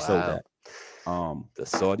 He sold that. The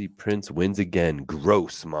Saudi prince wins again.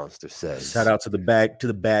 Gross, Monster says. Shout out to the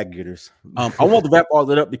bag getters. I want to wrap all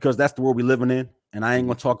that up because that's the world we living in, and I ain't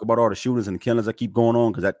gonna talk about all the shootings and the killings that keep going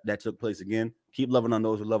on because that took place again. Keep loving on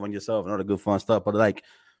those who love on yourself and all the good fun stuff. But like,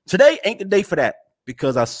 today ain't the day for that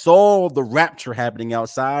because I saw the rapture happening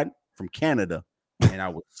outside from Canada and I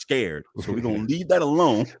was scared. So we're gonna leave that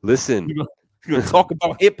alone. Listen, We're gonna talk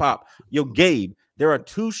about hip hop. Yo, Gabe, there are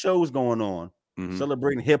 2 shows going on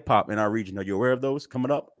celebrating hip hop in our region. Are you aware of those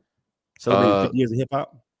coming up? Celebrating 50 years of hip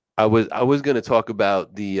hop. I was gonna talk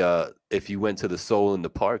about the if you went to the Soul in the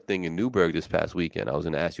Park thing in Newburgh this past weekend. I was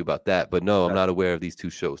gonna ask you about that, but no, I'm not aware of these 2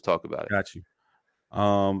 shows. Talk about it. Got you.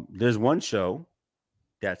 There's one show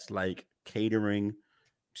that's like catering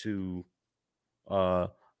to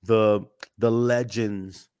the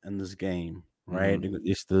legends in this game, right?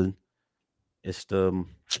 It's the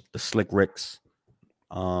Slick Ricks,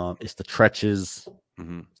 it's the Tretches, it's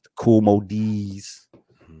the Cool Mo D's,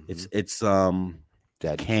 it's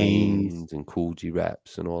Daddy Kane's and Cool G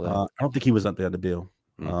Raps and all that. I don't think he was up there on the bill.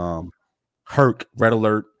 Herc, Red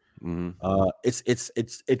Alert. It's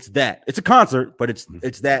that. It's a concert, but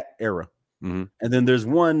it's that era. And then there's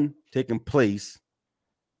one taking place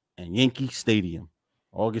in Yankee Stadium,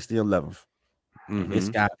 August the 11th. And it's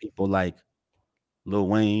got people like Lil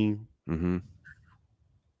Wayne,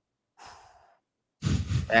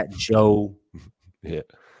 Fat Joe, yeah,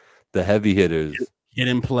 the heavy hitters. Hit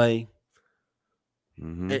and Play.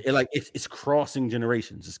 It's crossing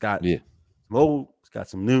generations. It's got some old, it's got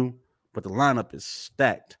some new, but the lineup is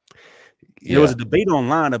stacked. Yeah. There was a debate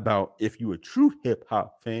online about if you're a true hip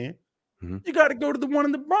hop fan, you got to go to the one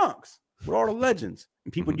in the Bronx with all the legends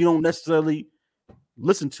and people you don't necessarily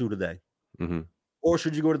listen to today. Or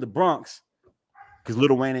should you go to the Bronx because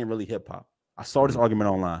Lil Wayne ain't really hip hop? I saw this argument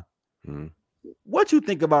online. What you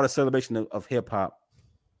think about a celebration of hip hop?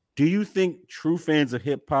 Do you think true fans of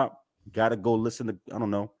hip hop got to go listen to, I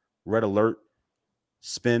don't know, Red Alert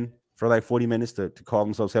spin for like 40 minutes to call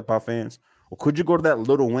themselves hip hop fans? Or could you go to that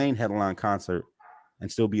Lil Wayne headline concert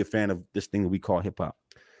and still be a fan of this thing that we call hip hop?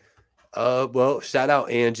 Well, shout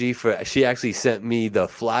out Angie she actually sent me the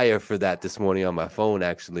flyer for that this morning on my phone,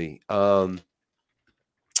 actually.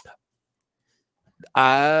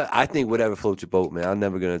 I think whatever floats your boat, man. I'm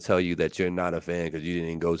never gonna tell you that you're not a fan because you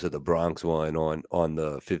didn't go to the Bronx one on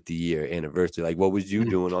the 50-year anniversary. Like, what was you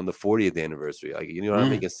doing on the 40th anniversary? Like, you know, not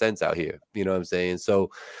making sense out here. You know what I'm saying?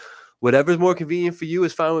 So, whatever's more convenient for you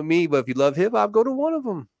is fine with me. But if you love hip hop, go to one of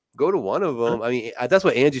them. Go to one of them. I mean, that's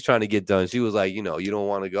what Angie's trying to get done. She was like, you know, you don't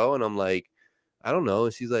want to go, and I'm like, I don't know.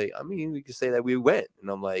 And she's like, I mean, we could say that we went,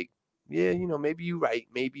 and I'm like, yeah, you know, maybe you're right.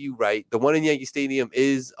 Maybe you're right. The one in Yankee Stadium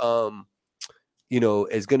is you know,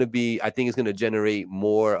 is going to be, I think it's going to generate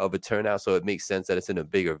more of a turnout. So it makes sense that it's in a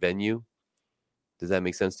bigger venue. Does that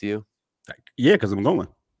make sense to you? Yeah, because I'm going.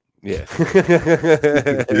 Yeah.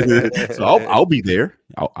 So I'll be there.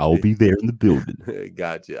 I'll be there in the building.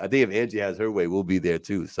 Gotcha. I think if Angie has her way, we'll be there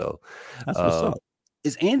too. So that's what's up.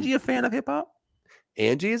 Is Angie a fan of hip hop?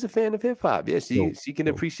 Angie is a fan of hip hop. Yeah, she can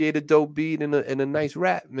appreciate a dope beat and a nice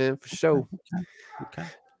rap, man, for sure. Okay.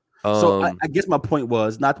 So I guess my point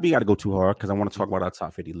was not that we got to go too hard because I want to talk about our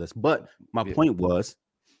top 50 list. But my point was,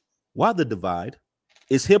 why the divide?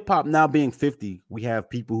 Is hip hop now being 50? We have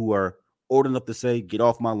people who are old enough to say, "Get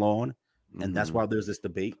off my lawn," and that's why there's this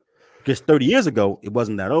debate. Because 30 years ago, it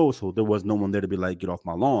wasn't that old, so there was no one there to be like, "Get off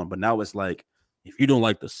my lawn." But now it's like, if you don't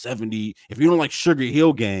like the 70, if you don't like Sugar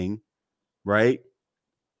Hill Gang, right?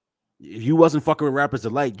 If you wasn't fucking with rappers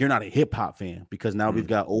alike, you're not a hip hop fan because now we've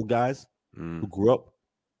got old guys who grew up.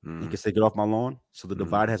 You can say, "Get off my lawn." So the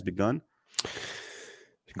divide has begun.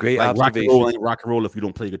 Great like observation. Rock and roll ain't rock and roll if you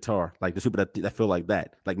don't play guitar. Like the people that feel like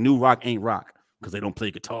that. Like new rock ain't rock because they don't play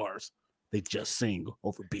guitars. They just sing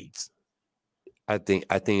over beats. I think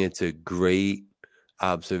it's a great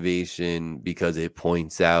observation because it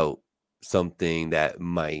points out something that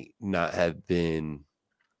might not have been,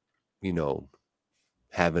 you know,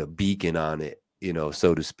 having a beacon on it, you know,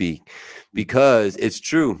 so to speak, because it's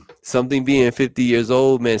true. Something being 50 years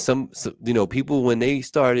old, man, some you know, people when they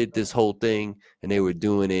started this whole thing and they were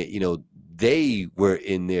doing it, you know, they were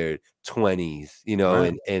in their 20s, you know,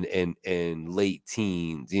 right. and late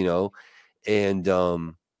teens, you know, and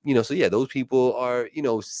you know, so yeah, those people are, you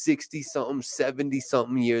know, 60 something, 70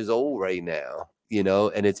 something years old right now, you know,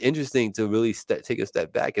 and it's interesting to really take a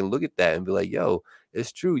step back and look at that and be like, yo,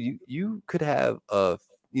 it's true. You could have a,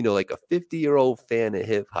 you know, like a 50-year-old fan of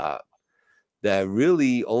hip hop that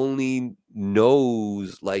really only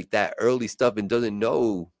knows like that early stuff and doesn't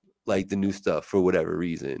know like the new stuff for whatever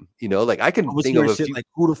reason, you know, like I can think of a few, like,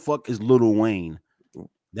 who the fuck is Lil Wayne?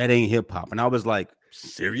 That ain't hip hop. And I was like,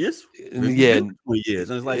 serious? Really? Yeah. 20 years.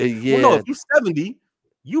 And it's like, well, no, if you're 70,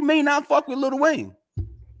 you may not fuck with Lil Wayne.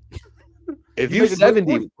 If you're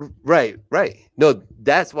 70, right. No,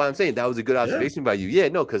 that's why I'm saying that was a good observation by you. Yeah,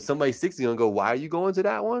 no, because somebody 60 gonna go, why are you going to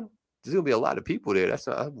that one? There's gonna be a lot of people there. That's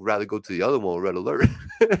not, I'd rather go to the other one, Red Alert.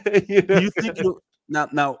 You know? Do you think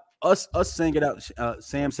now us saying it out.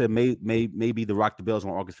 Sam said maybe the Rock the Bells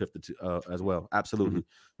on August 5th as well. Absolutely.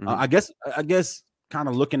 Mm-hmm. I guess kind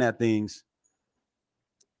of looking at things,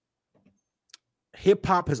 hip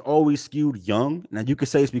hop has always skewed young. Now you could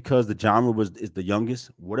say it's because the genre is the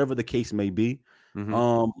youngest, whatever the case may be.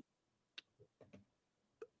 Mm-hmm.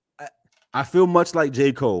 I feel much like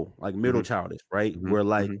J. Cole, like middle Mm-hmm. childish, right? Mm-hmm. Where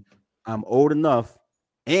like I'm old enough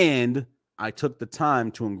and I took the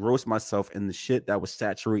time to engross myself in the shit that was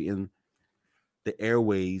saturating the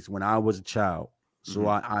airways when I was a child. So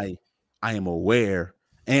I am aware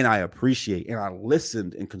and I appreciate and I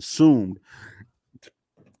listened and consumed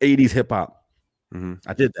 80s hip hop. Mm-hmm.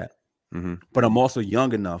 I did that. Mm-hmm. But I'm also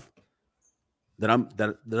young enough that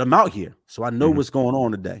I'm out here. So I know what's going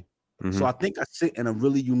on today. Mm-hmm. So I think I sit in a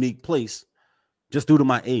really unique place just due to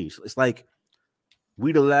my age. It's like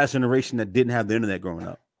we the last generation that didn't have the internet growing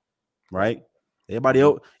up, right? Everybody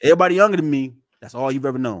younger than me, that's all you've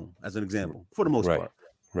ever known, as an example, for the most part.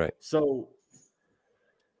 Right. So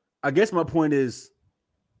I guess my point is,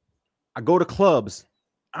 I go to clubs.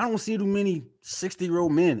 I don't see too many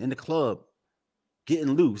 60-year-old men in the club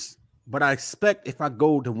getting loose, but I expect if I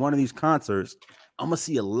go to one of these concerts, I'm gonna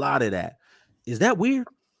see a lot of that. Is that weird?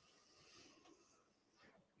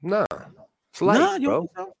 Nah, it's life, bro.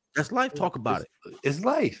 That's life. Talk about it. It's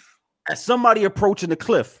life. As somebody approaching the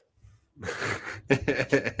cliff. Fucking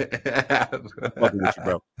with you,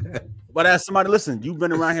 bro. But as somebody, listen, you've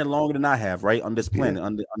been around here longer than I have, right? On this planet,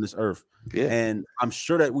 on this earth. Yeah. And I'm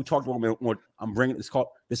sure that we talked about more. I'm bringing it's called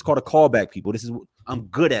a callback, people. I'm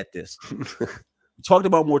good at this. We talked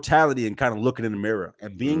about mortality and kind of looking in the mirror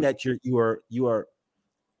and being that you're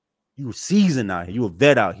seasoned out here, you're a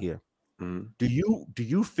vet out here. Do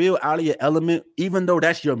you feel out of your element, even though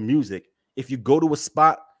that's your music? If you go to a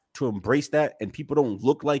spot to embrace that and people don't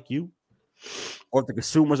look like you, or if the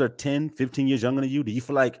consumers are 10, 15 years younger than you, do you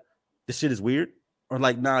feel like this shit is weird? Or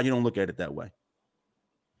like, nah, you don't look at it that way?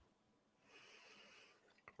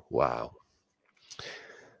 Wow.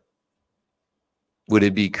 Would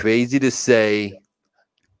it be crazy to say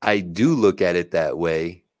I do look at it that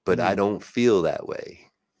way, but I don't feel that way?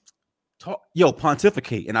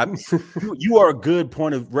 Pontificate. And you are a good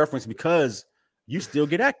point of reference because you still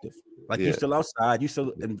get active. Like you're still outside, you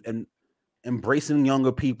still and embracing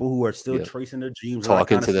younger people who are still tracing their dreams,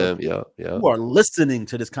 talking to them. Yeah. You are listening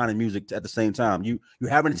to this kind of music at the same time. You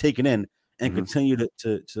haven't taken in and continue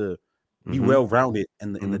to be well-rounded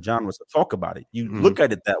in the genre. So talk about it. You look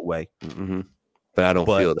at it that way. But I don't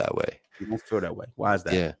feel that way. You don't feel that way. Why is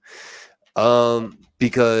that? Yeah.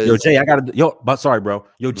 Because Jay, but sorry, bro.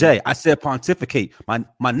 Jay, I said pontificate. My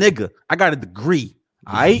nigga, I got a degree.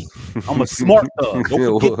 All right, I'm a smart thug.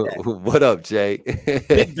 Don't forget that. What up, Jay?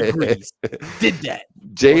 Big degrees. Did that.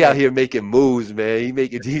 Jay out here making moves, man.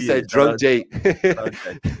 He said drunk Jay.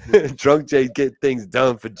 Drunk Jay get things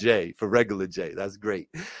done for Jay, for regular Jay. That's great.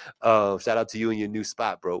 Shout out to you in your new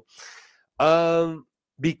spot, bro.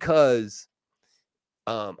 Because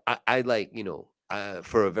I like,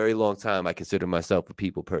 for a very long time, I consider myself a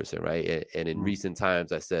people person, right? And in recent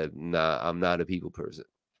times, I said, nah, I'm not a people person.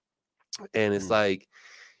 And it's like,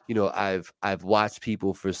 I've watched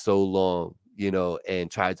people for so long,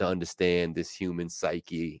 and tried to understand this human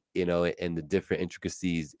psyche, and the different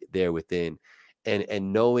intricacies there within,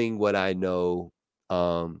 and knowing what I know,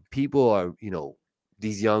 people are,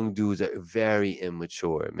 these young dudes are very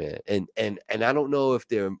immature, man. And I don't know if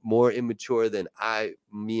they're more immature than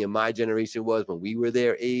me and my generation was when we were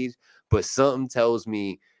their age, but something tells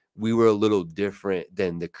me we were a little different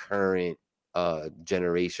than the current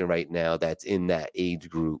generation right now that's in that age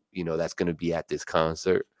group, that's going to be at this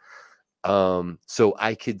concert. So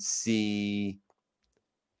I could see,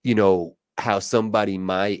 how somebody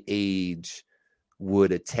my age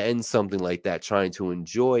would attend something like that, trying to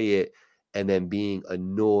enjoy it, and then being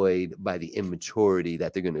annoyed by the immaturity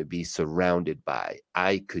that they're going to be surrounded by.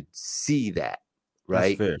 I could see that,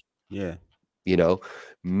 right? That's fair. Yeah.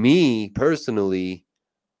 Me personally,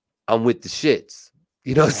 I'm with the shits.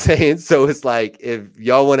 You know what I'm saying? So it's like, if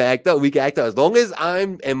y'all want to act up, we can act up. As long as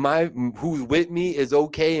who's with me is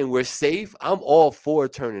okay and we're safe, I'm all for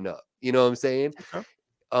turning up. You know what I'm saying? Okay.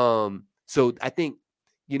 So I think,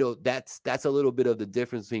 that's a little bit of the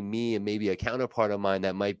difference between me and maybe a counterpart of mine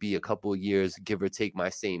that might be a couple of years, give or take, my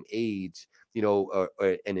same age,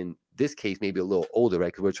 and in this case, maybe a little older, right?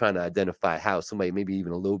 Because we're trying to identify how somebody maybe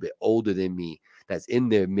even a little bit older than me that's in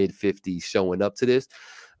their mid-50s showing up to this.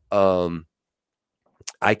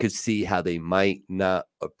 I could see how they might not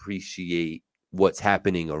appreciate what's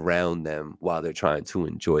happening around them while they're trying to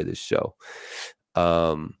enjoy the show.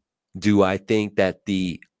 Do I think that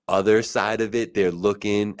the other side of it, they're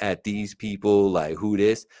looking at these people like, who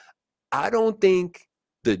this? I don't think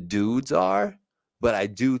the dudes are, but I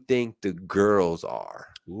do think the girls are.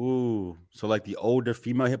 Ooh, so like the older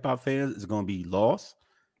female hip hop fans is gonna be lost.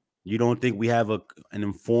 You don't think we have an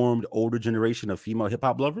informed older generation of female hip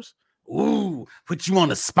hop lovers? Ooh, put you on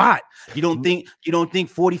the spot. You don't think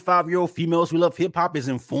 45-year-old females who love hip hop is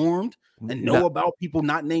informed and know about people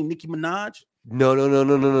not named Nicki Minaj?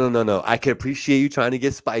 No. I can appreciate you trying to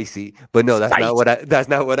get spicy, but no, that's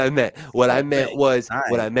not what I meant. What I meant was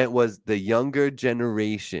the younger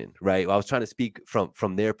generation, right? I was trying to speak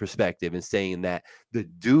from their perspective and saying that the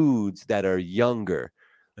dudes that are younger,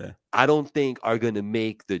 I don't think are going to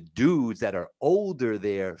make the dudes that are older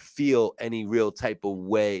there feel any real type of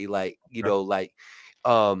way, like,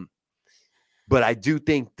 but I do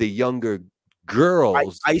think the younger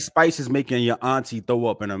girls, Ice Spice is making your auntie throw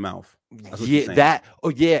up in her mouth. And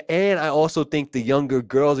I also think the younger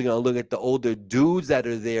girls are gonna look at the older dudes that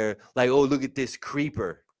are there, like, oh, look at this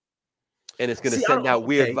creeper, and it's gonna send out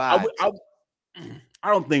weird vibes. I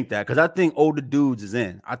don't think that, because I think older dudes is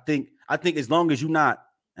in. I think as long as you're not,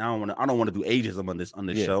 I don't want to do ageism on this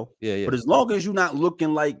show. Yeah. But as long as you're not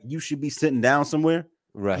looking like you should be sitting down somewhere,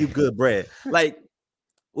 right? You good bread. Like,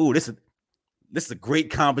 ooh, this is a great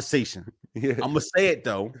conversation. Yeah. I'm gonna say it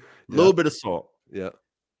though. A little bit of salt. Yeah.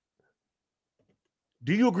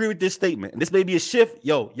 Do you agree with this statement? And this may be a shift.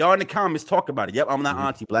 Yo, y'all in the comments talk about it. Yep, I'm not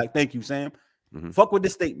Auntie Black. Thank you, Sam. Fuck with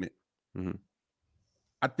this statement.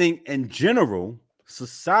 I think in general,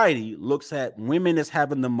 society looks at women as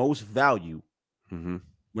having the most value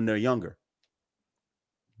when they're younger,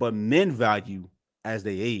 but men value as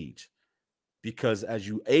they age, because as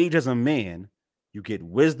you age as a man, you get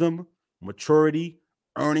wisdom, maturity,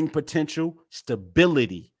 earning potential,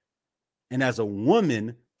 stability. And as a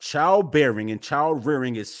woman, childbearing and child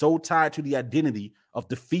rearing is so tied to the identity of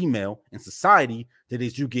the female in society that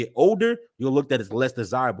as you get older, you're looked at as less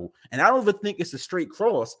desirable. And I don't even think it's a straight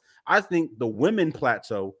cross. I think the women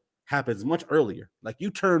plateau happens much earlier. Like,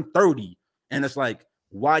 you turn 30 and it's like,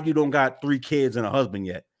 why you don't got 3 kids and a husband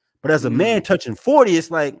yet? But as a man touching 40,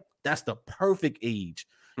 it's like, that's the perfect age.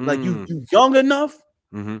 Like, you young enough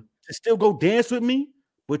to still go dance with me,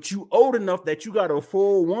 but you old enough that you got a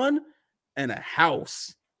full one and a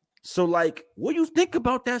house. So, like, what do you think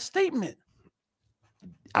about that statement?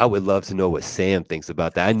 I would love to know what Sam thinks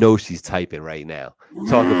about that. I know she's typing right now.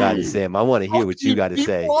 Talk about it, Sam. I want to hear what you got to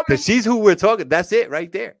say, because she's who we're talking. That's it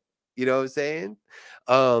right there. You know what I'm saying?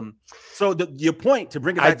 So your point, to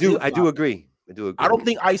bring it back, I do agree. I don't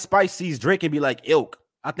think Ice Spice sees Drake and be like, ilk.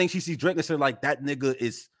 I think she sees Drake and say, like, that nigga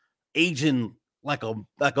is aging like a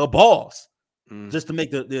boss. Just to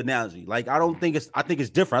make the analogy. Like, I think it's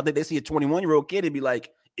different. I think they see a 21-year-old kid and be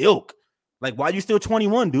like, ilk. Like, why you still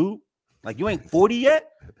 21, dude? Like, you ain't 40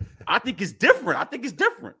 yet? I think it's different. I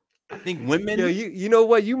think women. You know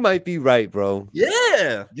what? You might be right, bro.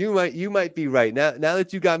 Yeah. You might be right. Now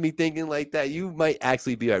that you got me thinking like that, you might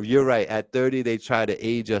actually be right. You're right. At 30, they try to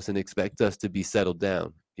age us and expect us to be settled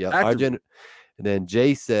down. Yeah. And then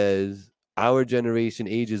Jay says, our generation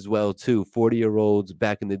ages well too. 40-year-olds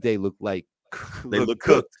back in the day look like they look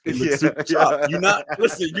cooked. They look super chopped. You're not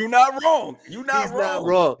wrong.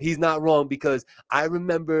 He's not wrong, because I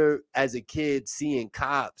remember as a kid seeing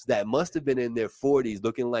cops that must have been in their 40s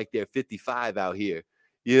looking like they're 55 out here.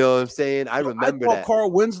 You know what I'm saying? I remember that.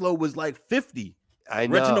 Carl Winslow was like 50. I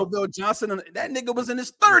know. Reginald Bell Johnson, that nigga was in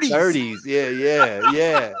his 30s.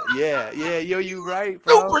 Yeah. Yo, you right,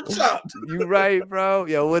 bro. Super chopped. You right, bro.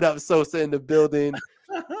 Yo, what up, Sosa in the building?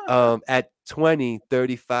 At 20,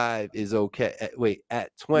 35 is okay.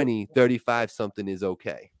 At 20, 35 something is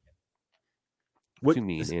okay. What you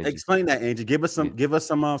mean, Angie? Explain that, Angie. Give us some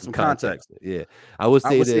context. Yeah. I would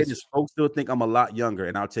say this. Folks still think I'm a lot younger,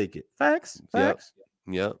 and I'll take it. Facts. Yep.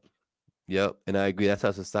 And I agree. That's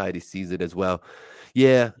how society sees it as well.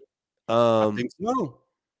 Yeah. I think so.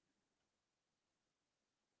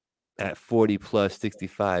 At 40 plus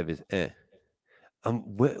 65 is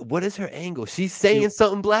what is her angle? She's saying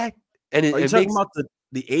something, Black, and are you talking about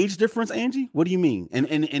the age difference, Angie? What do you mean? And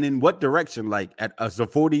in what direction? Like, as a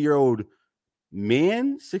 40-year-old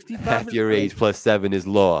man, 65, half your age plus 7 is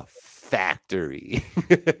law. Factory.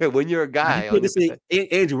 When you're a guy, you can't just say,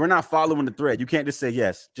 Andrew, we're not following the thread. You can't just say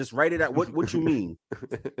yes. Just write it out. What you mean?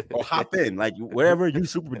 Or hop in, like, whatever. You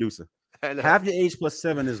super producer. Half your age plus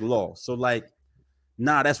 7 is law. So, like,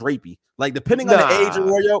 nah, that's rapey. Like, depending on the age of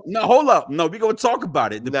Royo. No, hold up. No, we're gonna talk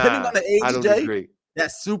about it. Depending on the age, I don't Jay, agree.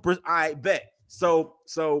 That's super. I bet. So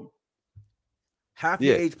half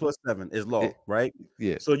your age plus 7 is law, right?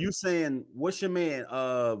 Yeah. So you saying, what's your man?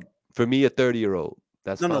 For me, a 30-year-old.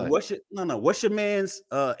 That's fine. What's your man's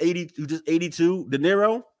 80? Just 82? De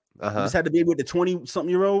Niro? You just had the baby with the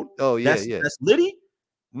 20-something-year-old. Oh yeah, That's Liddy.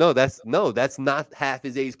 No, that's not half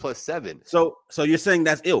his age plus 7. So you're saying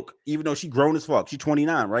that's ilk, even though she grown as fuck. She's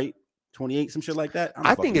 29, right? 28, some shit like that.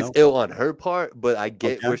 I think it's ill on her part, but I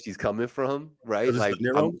get where she's coming from, right? Like, De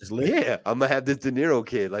Niro, it's lit. Yeah, I'm gonna have this De Niro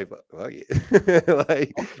kid. Like,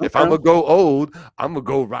 like if I'm gonna go old, I'm gonna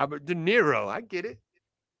go Robert De Niro. I get it.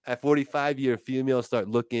 At 45, year female start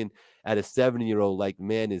looking at a 70-year-old like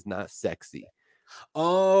man is not sexy.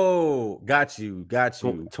 Oh, got you.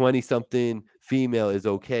 20-something female is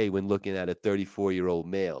okay when looking at a 34-year-old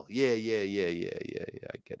male. Yeah.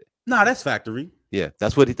 I get it. Nah, that's factory. Yeah,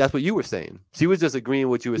 that's what you were saying. She was just agreeing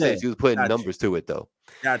with what you were saying. She was putting numbers to it, though.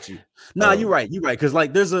 Got you. Nah, you're right. Because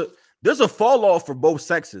like there's a fall off for both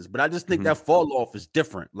sexes, but I just think that fall off is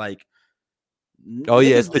different. Like, oh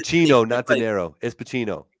yeah, it's Pacino, not De Niro. It's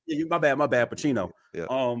Pacino. Yeah, my bad, Pacino.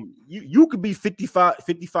 Yeah. You could be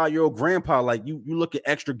 55-year-old grandpa. Like you look at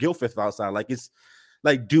extra Gilfith outside. Like it's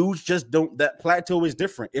like dudes just don't. That plateau is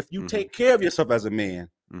different. If you take care of yourself as a man,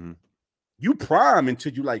 you prime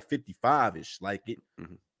until you like 55ish. Like it,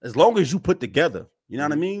 as long as you put together, you know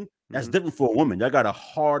what I mean. That's different for a woman. Y'all got a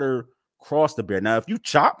harder cross to bear. Now, if you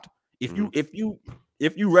chopped, if you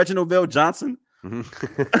Reginald Vale Johnson. And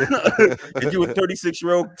you a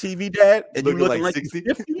 36-year-old TV dad and you looking like 60?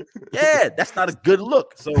 Yeah, that's not a good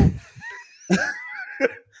look. So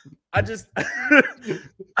I just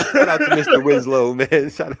shout out to Mr. Winslow, man.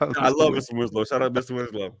 Shout out. I love Mr. Winslow. Shout out Mr.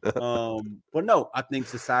 Winslow. But no, I think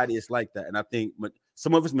society is like that, and I think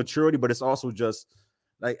some of it's maturity, but it's also just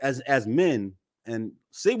like as men. And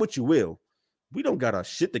say what you will, we don't got our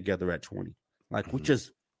shit together at 20. Like we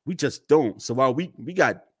just don't. So while we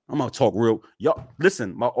got. I'm gonna talk real. Y'all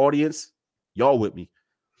listen, my audience, y'all with me.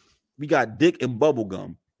 We got dick and bubble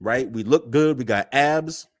gum, right? We look good, we got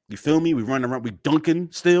abs, you feel me? We run around, we dunking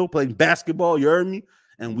still, playing basketball, you heard me?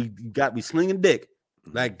 And we slinging dick.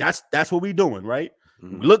 Like that's what we doing, right?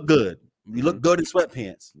 We look good. We look good in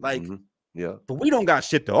sweatpants. Like, yeah, but we don't got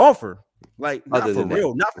shit to offer. Like, not other for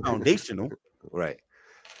real, not foundational. Right.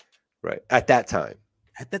 At that time.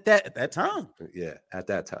 At that time. Yeah, at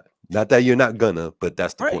that time. Not that you're not gonna, but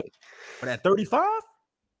that's the point. But at 35,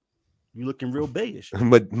 you looking real beige.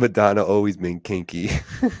 Madonna always been kinky.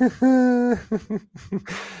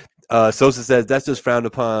 Sosa says that's just frowned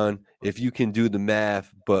upon if you can do the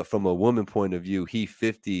math, but from a woman point of view, he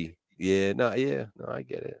 50. No, I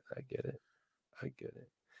get it.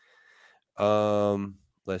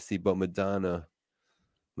 Let's see, but Madonna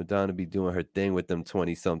be doing her thing with them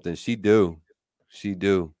 20-something. She do.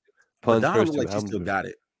 Puns Madonna first, like she still got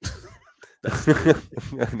it.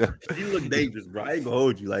 You look dangerous, bro. I ain't gonna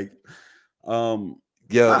hold you. Like,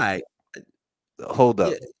 yo, right. Hold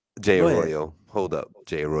up, Jay Arroyo. Hold up,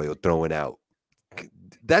 Jay Arroyo throwing out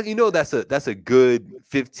that. That's a good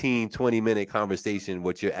 15-20 minute conversation.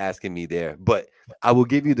 What you're asking me there, but I will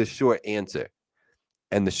give you the short answer,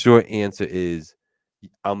 and the short answer is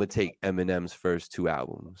I'm gonna take Eminem's first 2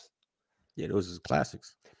 albums. Yeah, those are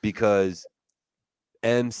classics because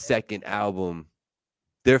M's second album.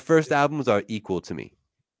 Their first albums are equal to me.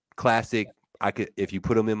 Classic. If you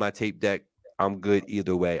put them in my tape deck, I'm good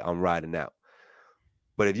either way. I'm riding out.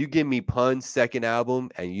 But if you give me Pun's second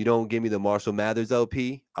album and you don't give me the Marshall Mathers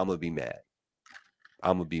LP, I'm gonna be mad.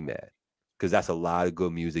 Because that's a lot of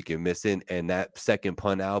good music you're missing. And that second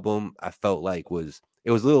Pun album, I felt like it was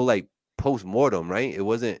a little like post-mortem, right? He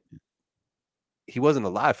wasn't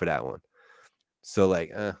alive for that one. So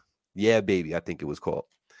like, yeah, baby, I think it was called.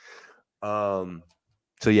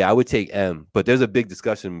 So yeah, I would take M, but there's a big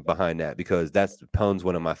discussion behind that because Pun's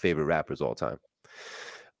one of my favorite rappers all time.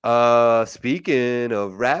 Speaking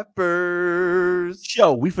of rappers,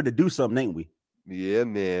 we finna do something, ain't we? Yeah,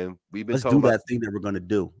 man. Let's do that thing that we're gonna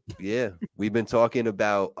do. Yeah, we've been talking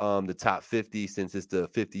about the top 50 since it's the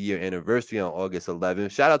 50-year anniversary on August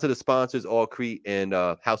 11th. Shout out to the sponsors, All Crete and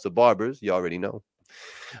House of Barbers. You already know.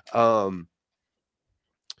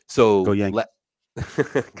 So go Yankees.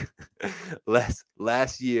 Last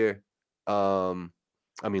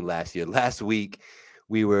week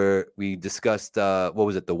we discussed what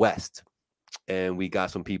was it, the West, and we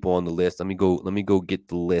got some people on the list. Let me go get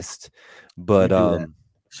the list. But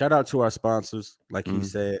shout out to our sponsors, like he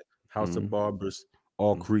said, House of Barbers,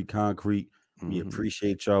 All Crete Concrete. We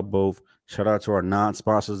appreciate y'all both. Shout out to our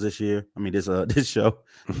non-sponsors this year. I mean, this show,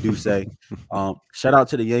 do say. Shout out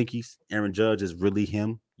to the Yankees. Aaron Judge is really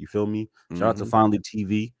him. You feel me? Shout out to Finally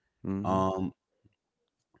TV.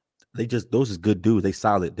 Those is good dudes. They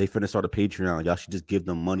solid. They finna start a Patreon. Y'all should just give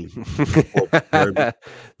them money. Podcast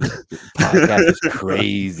is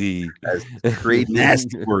crazy. That's great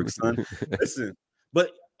nasty work, son. Listen, but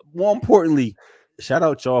more importantly, shout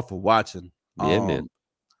out y'all for watching. Yeah, man.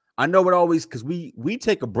 I know it always because we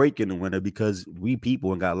take a break in the winter because we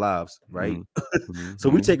people and got lives, right? Mm-hmm. So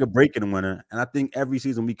we take a break in the winter, and I think every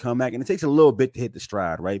season we come back, and it takes a little bit to hit the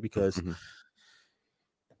stride, right? Because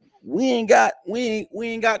we ain't got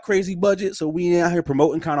crazy budget, so we ain't out here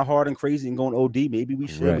promoting kind of hard and crazy and going OD. Maybe we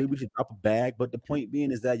should, maybe we should drop a bag. But the point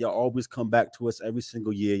being is that y'all always come back to us every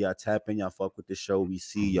single year. Y'all tap in, y'all fuck with the show. We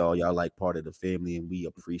see y'all like part of the family, and we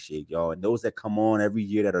appreciate y'all. And those that come on every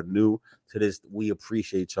year that are new to this, we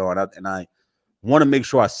appreciate y'all. And I want to make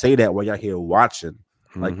sure I say that while y'all here watching.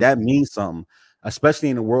 Like that means something, especially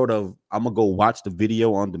in the world of I'm gonna go watch the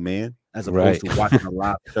video on demand as opposed to watching a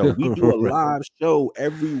live show. We do a live show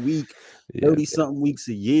every week, 30-something weeks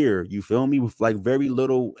a year. You feel me? With like very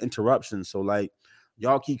little interruptions. So like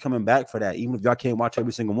y'all keep coming back for that, even if y'all can't watch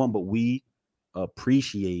every single one, but we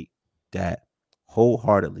appreciate that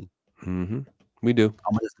wholeheartedly. We do.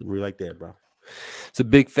 I'm history like that, bro. It's a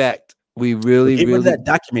big fact. We really, get rid really of that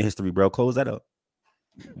document history, bro. Close that up.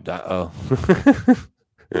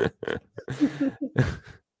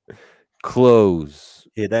 Close.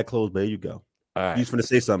 Yeah, that close. There you go. All right. You just want to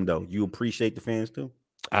say something though. You appreciate the fans too.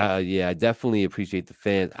 Yeah, I definitely appreciate the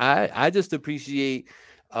fans. I just appreciate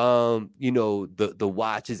the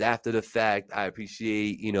watches after the fact. I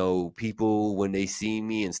appreciate, people when they see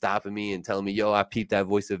me and stopping me and telling me, yo, I peeped that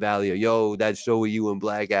Voice of Valley, or yo, that show with you and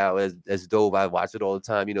Blackout, that's dope. I watch it all the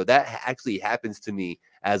time. That actually happens to me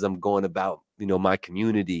as I'm going about, my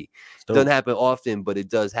community. It doesn't happen often, but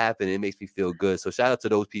it does happen. It makes me feel good. So shout out to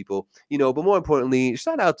those people, but more importantly,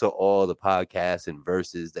 shout out to all the podcasts and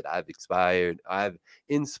verses that I've inspired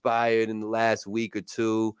in the last week or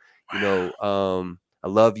two. I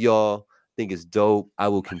love y'all. I think it's dope. I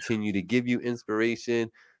will continue to give you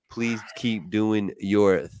inspiration. Please keep doing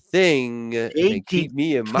your thing and keep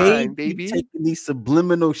me in mind, baby. Taking these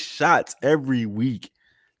subliminal shots every week,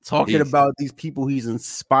 talking about these people he's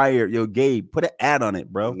inspired. Yo, Gabe, put an ad on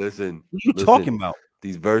it, bro. Listen, what you talking about?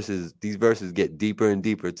 These verses get deeper and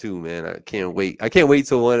deeper too, man. I can't wait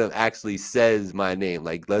till one of them actually says my name.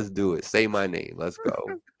 Like, let's do it. Say my name. Let's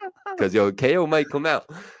go. Because KO might come out.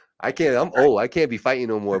 I'm old. I can't be fighting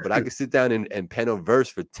no more, but I could sit down and pen a verse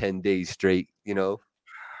for 10 days straight, You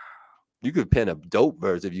could pen a dope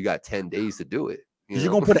verse if you got 10 days to do it. You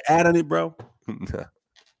gonna put an ad on it, bro?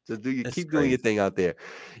 Just keep doing your thing out there.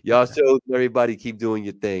 Y'all shows, everybody, keep doing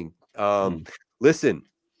your thing. Listen,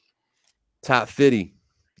 Top 50,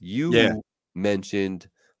 you mentioned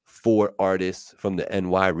 4 artists from the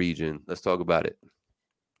NY region. Let's talk about it.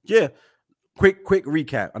 Yeah. Quick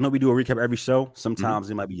recap. I know we do a recap every show. Sometimes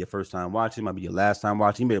it might be your first time watching, it might be your last time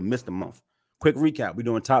watching. You may have missed a month. Quick recap. We're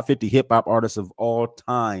doing top 50 hip-hop artists of all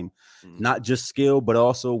time. Not just skill, but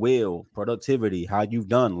also will, productivity, how you've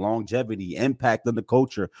done, longevity, impact on the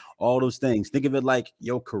culture, all those things. Think of it like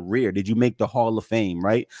your career. Did you make the Hall of Fame,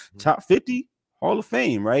 right? Top 50 Hall of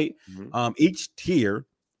Fame, right? Each tier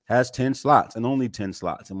has 10 slots and only 10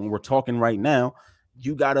 slots. And when we're talking right now,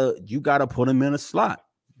 you gotta put them in a slot.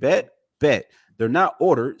 Bet. They're not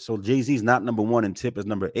ordered, so Jay-Z's not number 1 and Tip is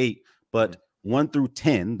number 8, but 1 through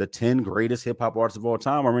 10, the 10 greatest hip-hop artists of all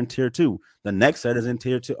time are in tier 2. The next set is in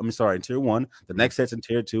tier 2. In tier 1. The next set's in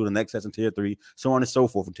tier 2. The next set's in tier 3, so on and so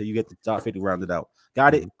forth until you get the top 50 rounded out.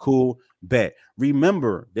 Got it? Cool. Bet.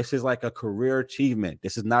 Remember, this is like a career achievement.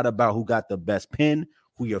 This is not about who got the best pin,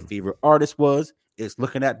 who your favorite artist was. It's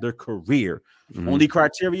looking at their career. Only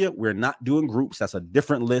criteria, we're not doing groups. That's a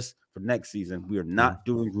different list for next season. We are not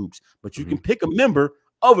doing groups, but you can pick a member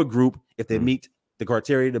of a group if they meet the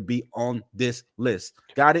criteria to be on this list.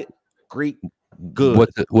 Got it? Great. Good.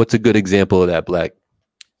 What's a good example of that, Black?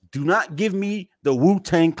 Do not give me the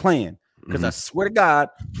Wu-Tang Clan, because I swear to God,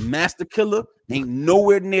 Master Killer ain't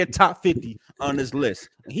nowhere near top 50 on this list.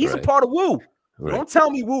 He's a part of Wu. Don't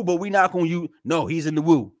tell me Wu, but we not going to use. No, he's in the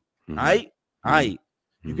Wu. All right.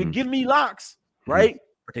 You can give me locks, right?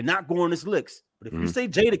 But they're not going this list. But if you say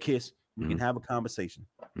Jadakiss, we can have a conversation.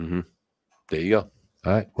 There you go.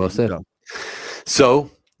 All right. Well said.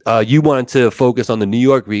 So you wanted to focus on the New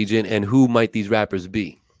York region, and who might these rappers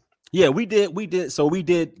be? Yeah, we did. So we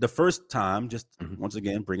did the first time, just once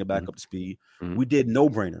again, bring it back up to speed. We did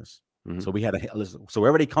no-brainers. So we had so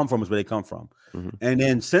wherever they come from is where they come from. And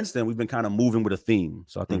then since then, we've been kind of moving with a theme.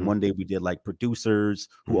 So I think one day we did like producers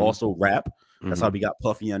who also rap. That's how we got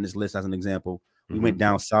Puffy on this list as an example. We went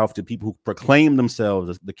down south to people who proclaim themselves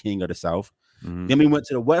as the king of the South. Then we went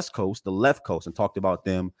to the West Coast, the left coast, and talked about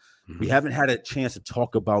them. We haven't had a chance to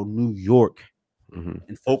talk about New York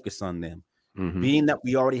and focus on them. Being that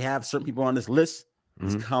we already have certain people on this list,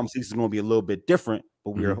 this conversation is going to be a little bit different,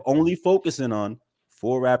 but we are only focusing on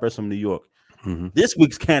 4 rappers from New York. This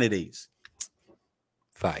week's candidates.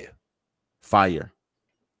 Fire.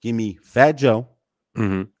 Give me Fat Joe.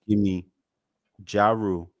 Mm-hmm. Give me Ja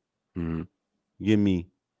Rule. Mm-hmm. Give me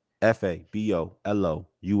FABOLOUS.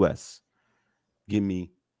 Give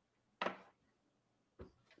me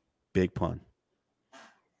Big Pun.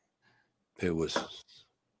 It was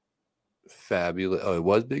fabulous. Oh, it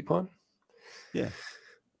was Big Pun? Yeah.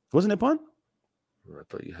 Wasn't it Pun? I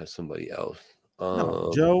thought you had somebody else.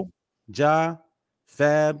 No. Joe, Ja,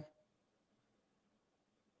 Fab.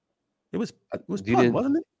 It was Pun,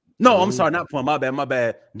 wasn't it? No, I'm sorry, not Pun. My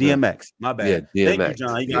bad. DMX. My bad. Yeah, DMX. Thank you,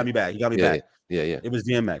 John. You got me back. Yeah. It was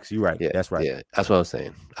DMX. You're right. Yeah, that's right. Yeah, that's what I was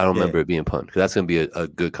saying. I don't remember it being Pun because that's gonna be a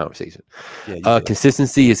good conversation. Yeah.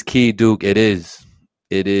 Consistency is key, Duke. It is.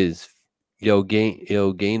 Yo,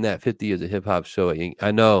 gain that 50 is a hip hop show.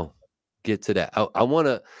 I know. Get to that.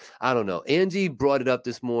 I don't know. Angie brought it up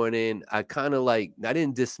this morning. I kind of I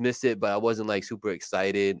didn't dismiss it, but I wasn't super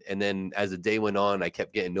excited. And then as the day went on, I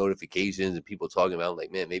kept getting notifications and people talking about, I'm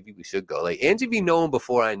like, man, maybe we should go. Angie be knowing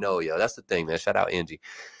before I know, yo. That's the thing, man. Shout out Angie.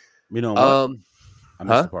 You know what? I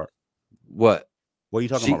missed the part. What are you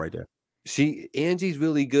talking about right there? Angie's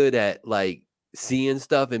really good at seeing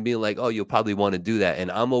stuff and being like, oh, you'll probably want to do that. And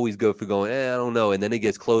I'm always good for going, I don't know. And then it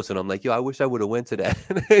gets close and I'm like, yo, I wish I would have went to that.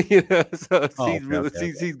 So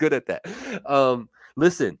she's good at that.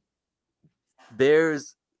 Listen,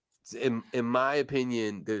 there's, in my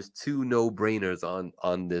opinion, there's two no-brainers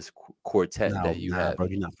on this quartet that you have. Bro,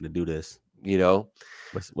 you're not going to do this. You know?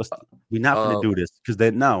 We're not going to do this because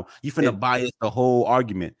then you finna bias the whole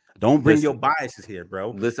argument. Don't bring your biases here,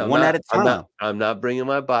 bro. Listen, one at a time. I'm not bringing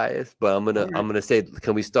my bias, but I'm gonna say,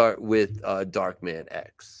 can we start with Darkman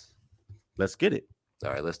X? Let's get it.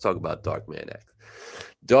 All right, let's talk about Darkman X.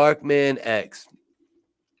 Darkman X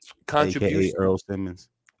contribution. AKA Earl Simmons.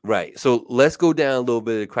 Right. So let's go down a little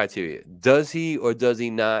bit of the criteria. Does he or does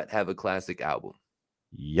he not have a classic album?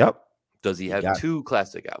 Yep. Does he have two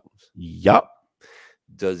classic albums? Yep.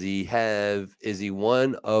 Is he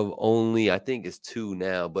one of only, I think it's two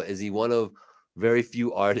now, but is he one of very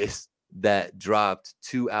few artists that dropped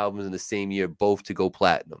two albums in the same year, both to go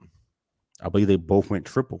platinum? I believe they both went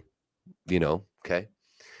triple. Okay.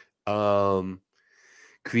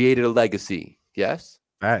 Created a legacy, yes?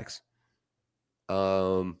 Facts.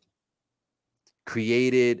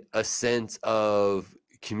 Created a sense of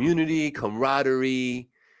community, camaraderie,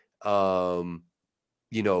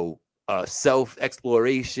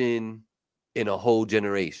 self-exploration in a whole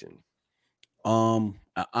generation. An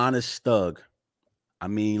honest thug. I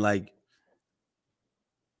mean,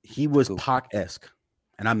 he was Pac-esque,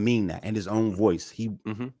 and I mean that in his own voice.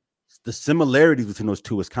 The similarities between those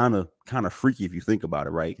two is kind of freaky if you think about it,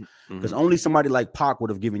 right? Because only somebody like Pac would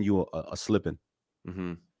have given you a slipping.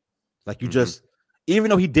 Just, even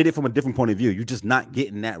though he did it from a different point of view, you're just not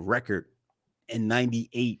getting that record in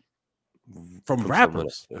 98 from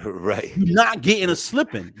rappers. Right. You're not getting a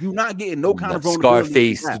slipping. You're not getting no kind of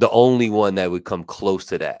Scarface, the only one that would come close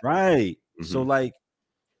to that. Right. So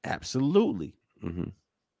absolutely.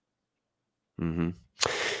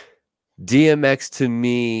 DMX to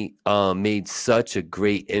me made such a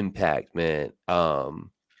great impact, man.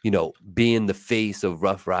 Being the face of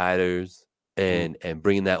Rough Riders and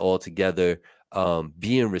bringing that all together,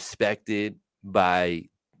 being respected by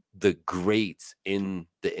the greats in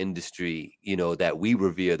the industry, that we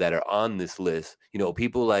revere, that are on this list.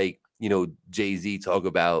 People like, Jay-Z talk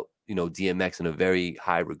about, DMX in a very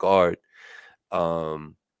high regard.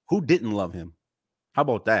 Who didn't love him? How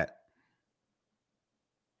about that?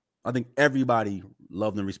 I think everybody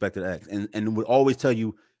loved and respected X, and would always tell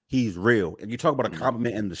you he's real. If you talk about a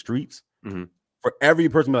compliment in the streets, for every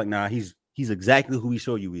person, be like, nah, he's exactly who he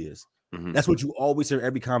show you he is. That's what you always hear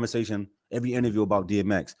every conversation, every interview about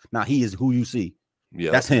DMX. Now he is who you see.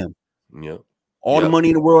 Yeah, that's him. Yeah, all the money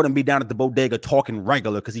in the world and be down at the bodega talking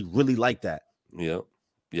regular because he really liked that. Yep.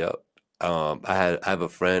 I have a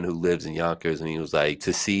friend who lives in Yonkers, and he was like,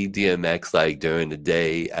 to see DMX during the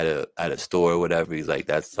day at a store or whatever, he's like,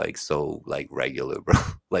 that's so regular, bro.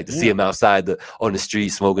 To see him outside on the street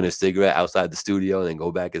smoking a cigarette outside the studio and then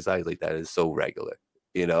go back inside, he's like, that is so regular,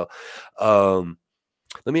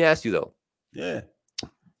 Let me ask you though. Yeah.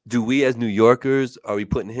 Do we as New Yorkers, are we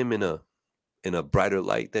putting him in a brighter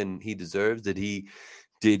light than he deserves? Did he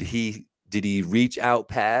reach out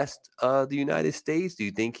past the United States? Do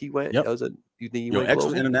you think he went? Yep. You think he went X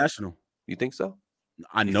was international? You think so?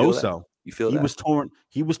 I know so. You feel he that?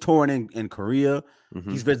 He was touring in Korea.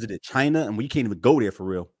 He's visited China, and we can't even go there for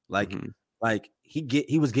real.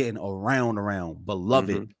 He was getting around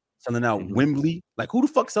beloved, selling out Wembley. Who the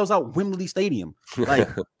fuck sells out Wembley Stadium?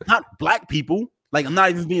 Not black people. I'm not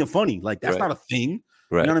even being funny. That's not a thing.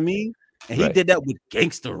 Right. You know what I mean? And he did that with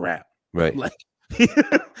gangster rap. Right. Like,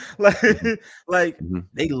 like, Mhm. like Mhm.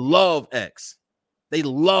 they love X. They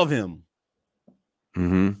love him.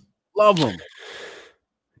 Mhm. Love him.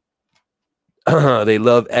 They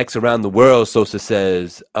love X around the world, Sosa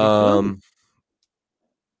says. They do.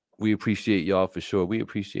 We appreciate y'all for sure. We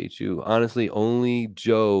appreciate you. Honestly, only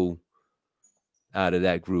Joe out of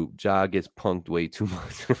that group. Ja gets punked way too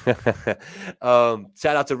much.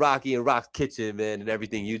 Shout out to Rocky and Rock's Kitchen, man, and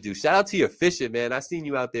everything you do. Shout out to your fishing, man. I seen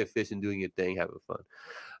you out there fishing, doing your thing, having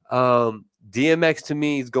fun. DMX to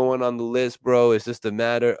me is going on the list, bro. It's just a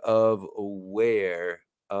matter of where.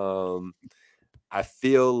 I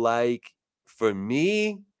feel like for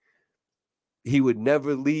me, he would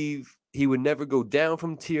never leave. He would never go down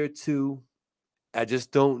from tier 2. I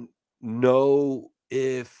just don't know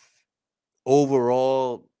if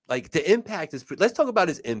overall, like the impact is. Let's talk about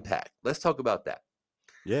his impact. Let's talk about that.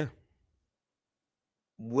 Yeah.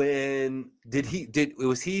 When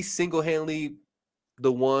was he single-handedly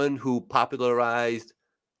the one who popularized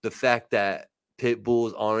the fact that pit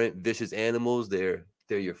bulls aren't vicious animals? They're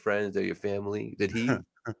your friends. They're your family. Did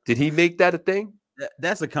he make that a thing?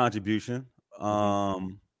 That's a contribution.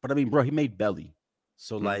 Mm-hmm. But I mean, bro, he made Belly.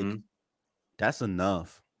 So like Mm-hmm. that's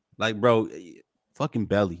enough. Like, bro, fucking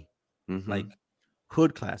Belly. Mm-hmm. Like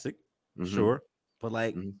hood classic, Mm-hmm. sure. But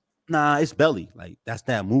like, Mm-hmm. nah, it's Belly. Like, that's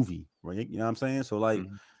that movie, right? You know what I'm saying? So like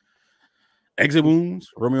Mm-hmm. Exit Wounds,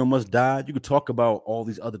 Romeo Must Die. You could talk about all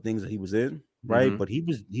these other things that he was in, right? Mm-hmm. But he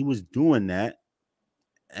was doing that,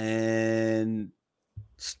 and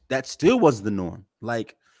that still was the norm.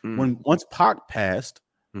 Like when once Pac passed,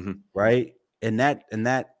 Mm-hmm. right? And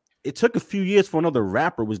that it took a few years for another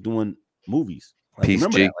rapper was doing movies. Like Peace,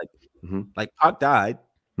 remember G. that? Mm-hmm. Like Pac died.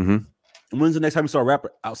 Mm-hmm. And when's the next time you saw a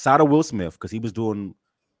rapper outside of Will Smith? Because he was doing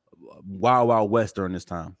Wild Wild West during this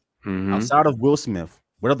time. Mm-hmm. Outside of Will Smith,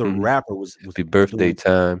 what other Mm-hmm. rapper was Happy birthday doing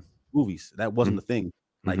time. movies? That wasn't the thing.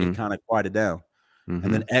 Like Mm-hmm. it kind of quieted down. Mm-hmm.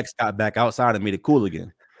 And then X got back outside and made it cool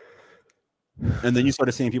again. And then you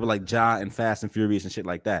started seeing people like Ja and Fast and Furious and shit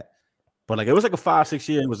like that. But like it was like a 5-6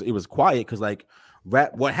 year. It was quiet because like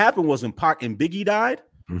rap. What happened was when Pac and Biggie died,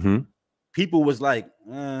 Mm-hmm. people was like,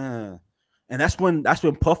 and that's when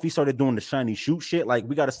Puffy started doing the shiny shoot shit. Like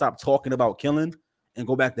we got to stop talking about killing and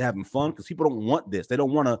go back to having fun because people don't want this. They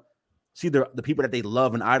don't want to see the people that they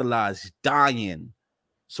love and idolize dying.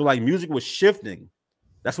 So like music was shifting.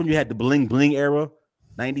 That's when you had the bling bling era,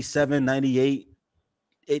 97, 98.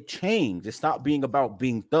 It changed. It stopped being about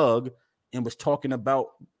being thug and was talking about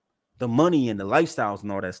the money and the lifestyles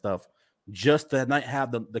and all that stuff, just to not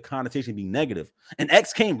have the connotation be negative. And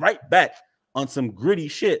X came right back on some gritty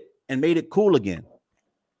shit and made it cool again.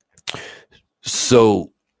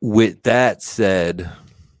 So with that said,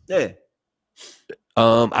 Yeah.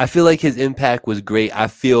 I feel like his impact was great. I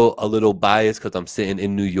feel a little biased because I'm sitting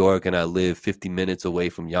in New York and I live 50 minutes away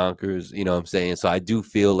from Yonkers. You know what I'm saying? So I do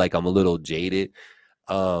feel like I'm a little jaded.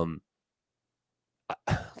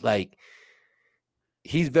 Like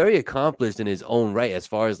he's very accomplished in his own right as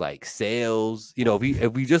far as like sales. You know,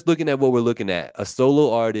 if we just looking at what we're looking at, a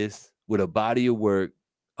solo artist with a body of work,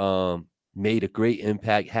 made a great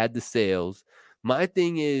impact, had the sales. My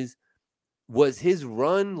thing is, was his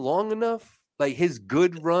run long enough? Like his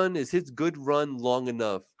good run, is his good run long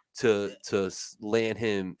enough to land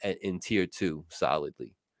him in tier 2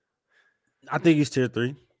 solidly? I think he's tier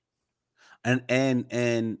 3.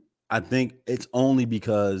 And I think it's only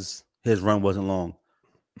because his run wasn't long.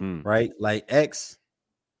 Right? Like X,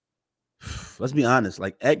 let's be honest,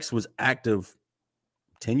 like X was active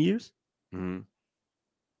 10 years. Mm-hmm.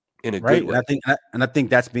 In a Right? good way. And I think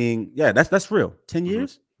that's being, that's real. 10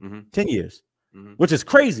 years? Mm-hmm. 10 years. Mm-hmm. Which is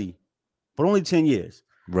crazy, but only 10 years.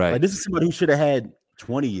 Right. Like this is somebody who should have had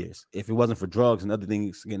 20 years if it wasn't for drugs and other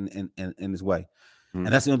things in his way. Mm-hmm.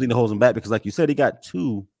 And that's the only thing that holds him back because, like you said, he got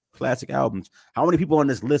 2 classic albums. How many people on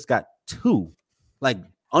this list got 2? Like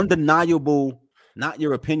undeniable, not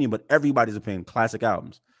your opinion, but everybody's opinion, classic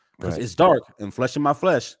albums. Because It's Dark and Flesh in My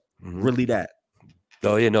Flesh, really that.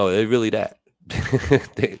 Oh, yeah, no, they really that.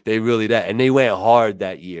 they really that. And they went hard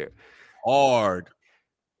that year. Hard.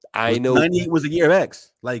 I know 98 was a year of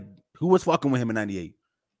X. Like, who was fucking with him in 98?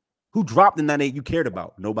 Who dropped in 98 you cared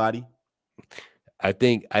about? Nobody. I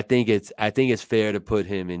think it's fair to put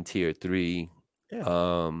him in tier 3.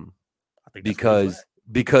 Yeah.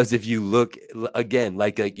 Because if you look again,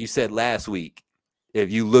 like you said last week,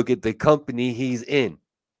 if you look at the company he's in,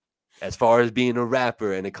 as far as being a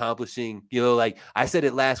rapper and accomplishing, you know, like I said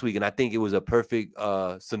it last week, and I think it was a perfect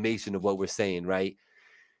summation of what we're saying, right?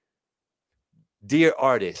 Dear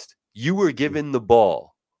artist, you were given the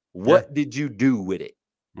ball. What did you do with it?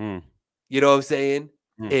 You know what I'm saying?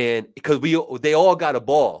 and because they all got a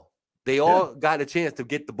ball, they all got a chance to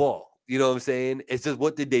get the ball. You know what I'm saying? It's just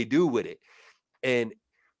what did they do with it? And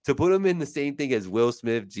to put them in the same thing as Will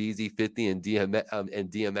Smith, Jeezy, 50, and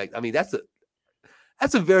DMX, I mean that's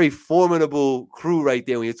a very formidable crew right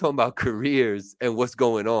there when you're talking about careers and what's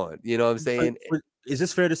going on. You know what I'm saying? Is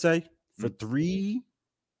this fair to say? For 3,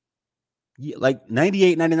 like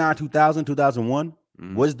 98, 99, 2000, 2001,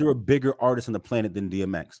 was there a bigger artist on the planet than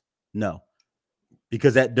DMX? No.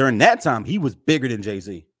 Because during that time, he was bigger than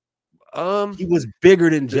Jay-Z. He was bigger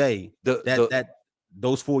than Jay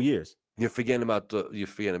those 4 years. You're forgetting about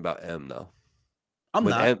M though.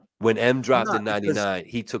 When M dropped in 99,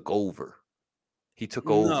 he took over. He took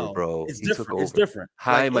over, bro. It's he different. Took over. It's different.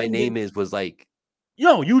 Hi, my name is was like,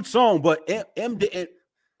 huge song, but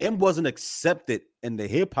M wasn't accepted in the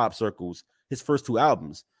hip hop circles. His first 2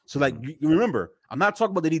 albums. So like you remember, I'm not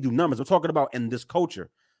talking about that he do numbers. I'm talking about in this culture.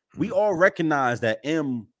 We all recognize that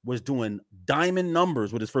M was doing diamond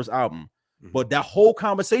numbers with his first album, but that whole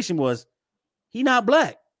conversation was he not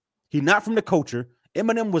black. He not from the culture.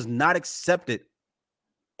 Eminem was not accepted.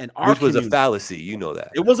 And which was a fallacy, you know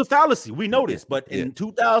that. It was a fallacy. We know this. But in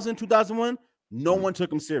 2000, 2001, no one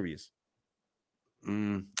took him serious.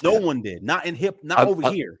 No one did. Not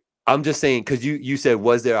over here. I'm just saying, because you said,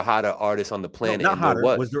 was there a hotter artist on the planet? No, not hotter.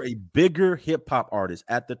 Was there a bigger hip hop artist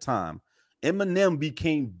at the time? Eminem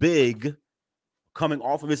became big coming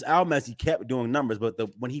off of his album as he kept doing numbers. But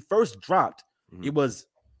when he first dropped, it was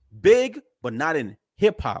big, but not in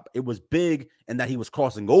hip hop. It was big in that he was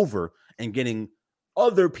crossing over and getting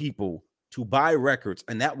other people to buy records,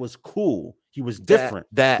 and that was cool. He was different,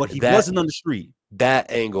 but he wasn't on the street. That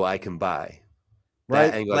angle I can buy, right?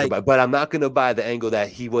 That angle I can buy. But I'm not gonna buy the angle that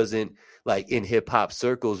he wasn't like in hip hop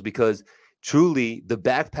circles, because truly the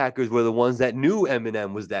Backpackers were the ones that knew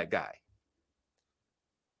Eminem was that guy.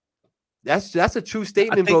 That's a true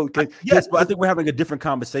statement, bro. Yes, but I think we're having a different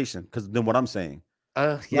conversation than what I'm saying.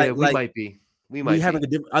 We might be. We having a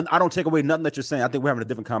different. I don't take away nothing that you're saying. I think we're having a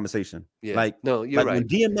different conversation. Yeah. No, you're right. When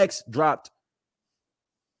DMX dropped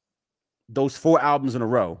those 4 albums in a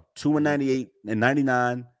row, 2 in 98 and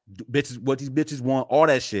 99, bitches, what these bitches want, all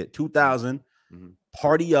that shit. 2000,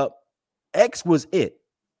 Party Up, X was it.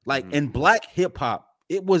 Like in black hip hop,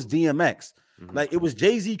 it was DMX. Like it was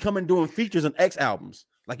Jay-Z coming doing features on X albums.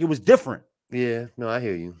 Like it was different. Yeah, no, I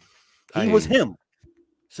hear you. He was him.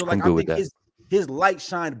 So like I think his light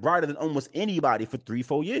shined brighter than almost anybody for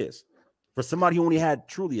 3-4 years. For somebody who only had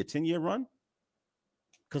truly a 10-year run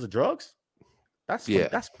because of drugs, that's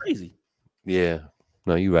crazy. Yeah,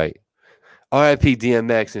 no, you're right. R.I.P.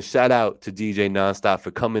 DMX, and shout out to DJ Nonstop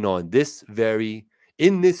for coming on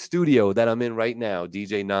in this studio that I'm in right now.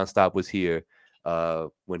 DJ Nonstop was here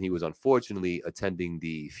when he was unfortunately attending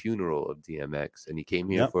the funeral of DMX, and he came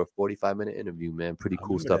here for a 45-minute interview, man. Pretty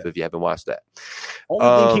cool stuff if you haven't watched that. Only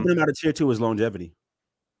thing keeping him out of tier 2 is longevity,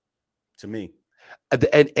 to me.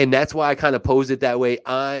 And that's why I kind of posed it that way.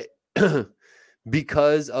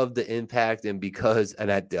 Because of the impact and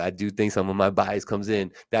I do think some of my bias comes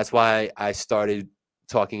in. That's why I started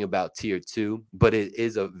talking about tier 2, but it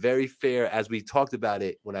is a very fair, as we talked about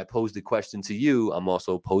it when I posed the question to you, I'm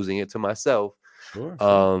also posing it to myself.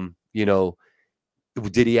 Sure. You know,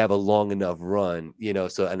 did he have a long enough run? You know,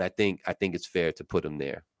 so, and I think it's fair to put him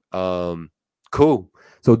there. Cool.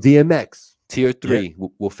 So DMX tier 3,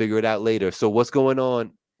 we'll figure it out later. So what's going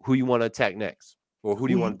on? Who you want to attack next, or who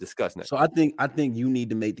do you want to discuss next? So I think you need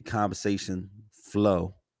to make the conversation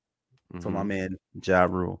flow for my man Ja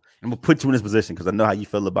Rule. I'm gonna put you in this position because I know how you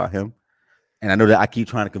feel about him, and I know that I keep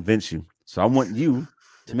trying to convince you. So I want you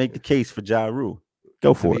to make the case for Ja Rule.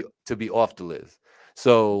 Go for it. To be off the list.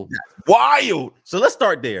 So that's wild. So let's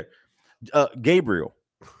start there. Gabriel,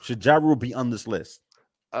 should Ja Rule be on this list?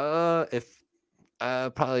 If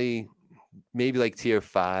probably maybe like tier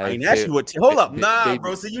 5. I ain't asked you what tier. Hold up,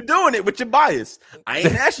 bro. So you doing it with your bias. I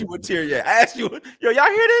ain't asked you what tier yet. I asked you, y'all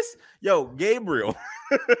hear this? Yo, Gabriel,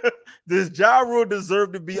 does Ja Rule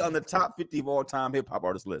deserve to be on the top 50 of all time hip hop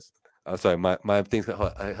artist list? I'm sorry, my things.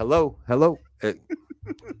 Hello.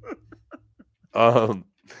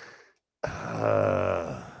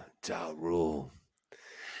 Ja Rule.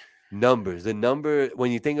 Numbers. The number,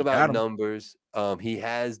 when you think about numbers, he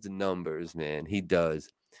has the numbers, man. He does.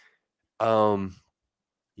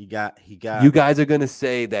 He got. You guys are gonna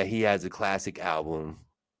say that he has a classic album.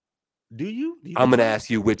 Do you I'm gonna ask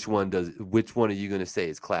you which one are you gonna say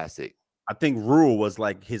is classic? I think Rule was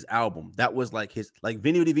like his album. That was like his, like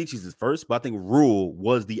Vino Di Vici's his first, but I think Rule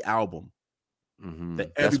was the album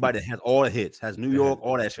that everybody that has all the hits, has New York,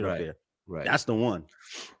 all that shit up there. Right. That's the one.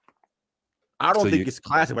 I don't think it's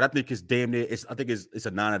classic, but I think it's damn near. I think it's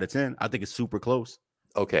a 9 out of 10. I think it's super close.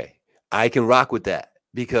 Okay, I can rock with that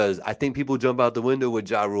because I think people jump out the window with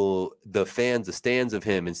Ja Rule, the stands of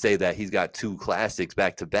him, and say that he's got 2 classics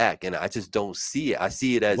back to back, and I just don't see it. I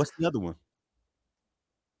see it as What's the other one?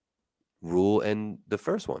 Rule and the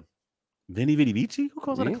first one. Veni Vidi Vici? Who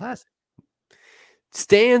calls that a Yeah. classic?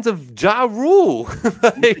 Stands of Ja Rule.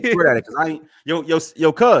 Because I ain't yo,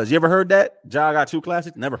 cuz you ever heard that? Ja got 2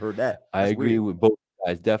 classics? Never heard that. I That's agree weird. with both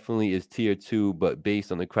guys. Definitely is tier 2, but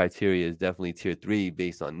based on the criteria, is definitely tier 3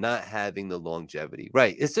 based on not having the longevity.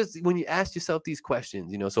 Right. It's just when you ask yourself these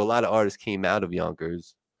questions, so a lot of artists came out of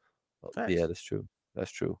Yonkers. Facts. Yeah, that's true. That's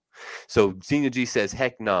true. So Senior G says,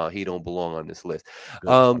 heck nah, he don't belong on this list.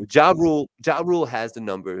 Good. Ja Rule has the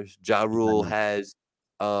numbers. Ja Rule has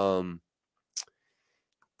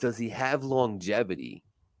does he have longevity?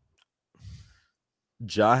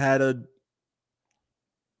 Ja had a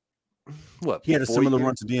He had a similar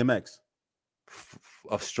run to DMX.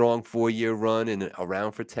 A strong 4-year run and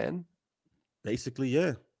around for 10? Basically,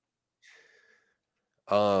 yeah.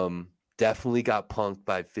 Definitely got punked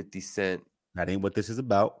by 50 Cent. That ain't what this is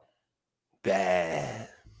about. Bad.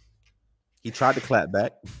 He tried to clap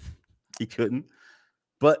back. He couldn't.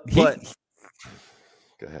 But go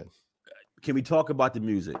ahead. Can we talk about the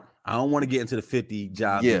music? I don't want to get into the 50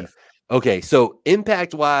 Ja beef. Okay, so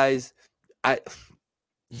impact wise,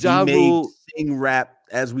 Ja Rule sing rap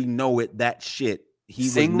as we know it. That shit. He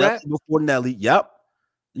was Nelly before Nelly. Yep.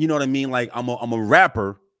 You know what I mean? Like I'm a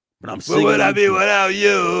rapper, but I'm singing. What would I be without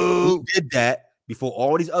you? He did that before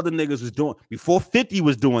all these other niggas was doing. Before 50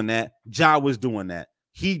 was doing that, Ja was doing that.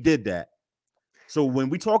 He did that. So when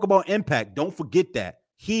we talk about impact, don't forget that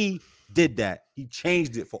he did that. He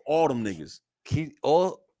changed it for all them niggas.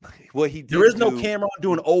 There is no Cameron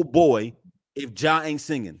doing old boy if Ja ain't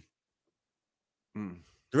singing.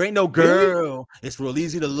 There ain't no girl. Really? It's real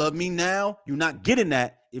easy to love me now. You're not getting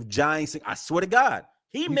that if Ja ain't singing. I swear to God,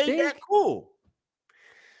 he made that cool.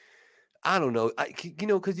 I don't know.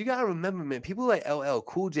 Because you gotta remember, man, people like LL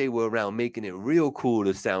Cool J were around making it real cool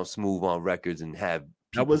to sound smooth on records and have.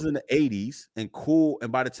 That was in the 80s and cool.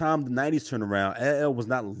 And by the time the 90s turned around, LL was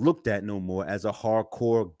not looked at no more as a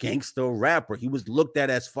hardcore gangster rapper. He was looked at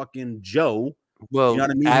as fucking Joe. Well, you know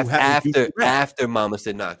what I mean? After Mama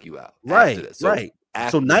Said Knock You Out. Right. Right.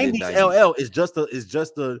 So 90s LL is just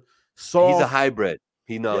a soft. He's a hybrid.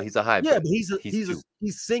 He's a hybrid. Yeah, but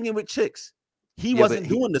he's singing with chicks. He wasn't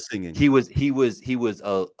doing the singing. He was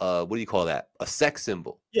what do you call that? A sex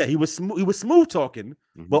symbol. Yeah, he was smooth talking,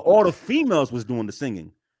 but all the females was doing the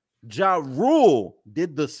singing. Ja Rule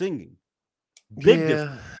did the singing. Big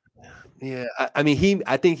difference. Yeah.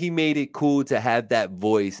 I think he made it cool to have that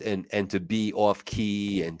voice and to be off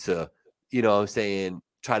key and to, you know what I'm saying,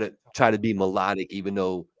 try to be melodic, even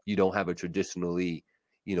though you don't have a traditionally,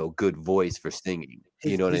 good voice for singing.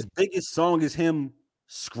 His biggest song is him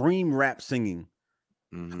scream rap singing.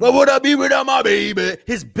 What would I be without my baby?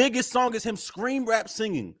 His biggest song is him scream rap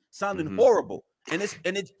singing, sounding horrible, and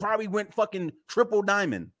it probably went fucking triple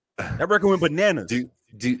diamond. That record went bananas.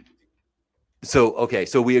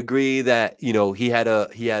 So we agree that he had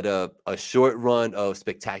a short run of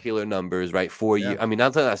spectacular numbers, right? 4 years. I mean,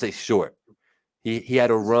 not that I say short. He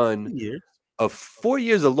had a run of 4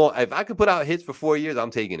 years alone. If I could put out hits for 4 years,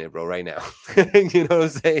 I'm taking it, bro, right now. You know what I'm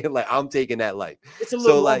saying? Like, I'm taking that life. It's a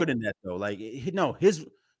little longer than that, though. Like, no,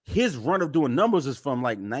 his run of doing numbers is from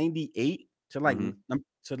like 98 to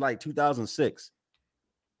like 2006.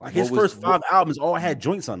 Like his first 5 albums all had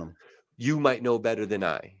joints on them. You might know better than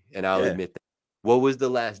I, and I'll admit that. What was the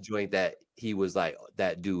last joint that he was like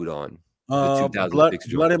that dude on? The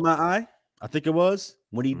 2006 Blood in My Eye, I think it was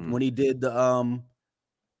when he did the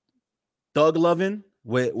Thug Lovin'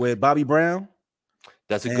 with Bobby Brown.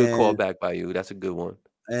 That's a good callback by you. That's a good one.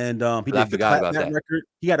 And he did the Clapback record.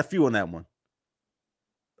 He had a few on that one.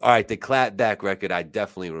 All right, the Clapback record, I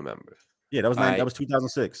definitely remember. Yeah, that was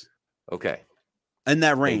 2006. Okay. In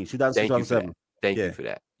that range, 2007. Thank you for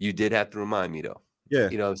that. You did have to remind me, though. Yeah.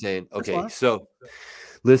 You know what I'm saying? Okay, so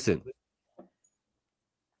listen.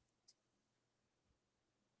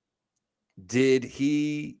 Did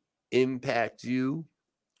he impact you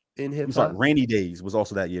in hip hop? I'm sorry, Rainy Days was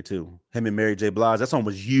also that year too. Him and Mary J. Blige. That song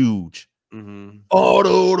was huge. All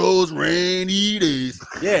those rainy days.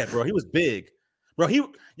 Yeah, bro, he was big. Bro,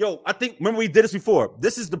 I think, remember we did this before.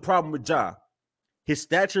 This is the problem with Ja. His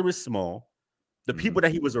stature is small. The people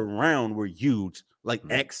that he was around were huge, like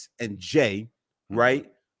X and J,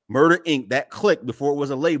 right? Murder Inc., that clique before it was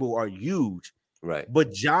a label, are huge. Right.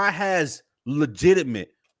 But Ja has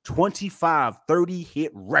legitimate 25, 30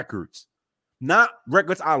 hit records. Not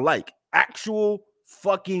records I like. Actual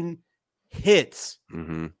fucking hits.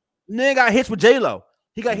 Nigga got hits with J-Lo.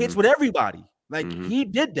 He got hits with everybody. Like he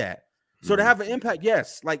did that. So to have an impact,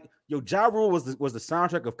 yes. Like Ja Rule was the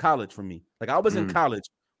soundtrack of college for me. Like I was in college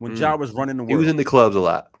when Ja was running the world. He was in the clubs a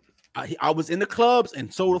lot. I was in the clubs,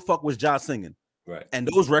 and so the fuck was Ja singing. Right. And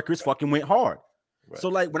those records fucking went hard. Right. So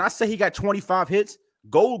like when I say he got 25 hits,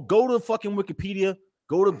 go to fucking Wikipedia,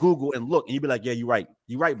 go to Google and look, and you be like, yeah, you're right.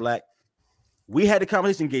 You're right, Black. We had the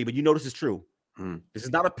conversation, Gabe, but you know this is true. This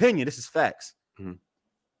is not opinion. This is facts.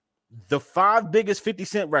 The 5 biggest 50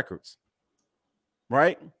 Cent records,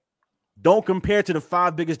 right? Don't compare to the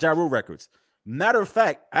 5 biggest Ja Rule records. Matter of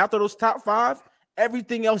fact, after those top 5,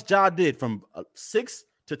 everything else Ja did from 6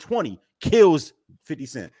 to 20 kills 50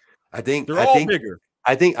 Cent. I think they're all bigger.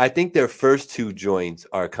 I think their first 2 joints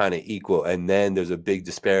are kind of equal, and then there's a big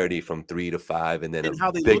disparity from 3 to 5, and then how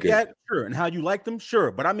they look at sure, and how you like them,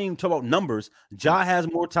 sure. But I mean, talk about numbers. Ja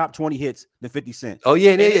has more top 20 hits than 50 Cent. Oh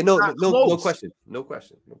yeah, no question.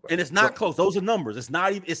 And it's not close. Those are numbers. It's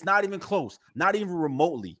not even close. Not even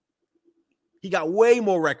remotely. He got way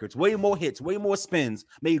more records, way more hits, way more spins,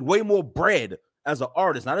 made way more bread as an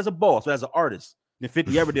artist, not as a boss, but as an artist. than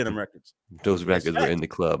 50 ever did on records. Those records were in the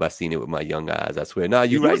club. I seen it with my young eyes. I swear. No,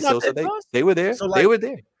 you're right. So they were there. So like, they were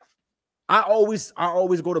there. I always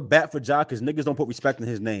go to bat for Ja because niggas don't put respect in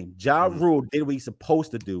his name. Ja Rule did what he's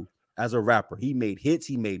supposed to do as a rapper. He made hits.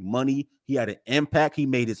 He made money. He had an impact. He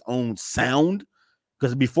made his own sound.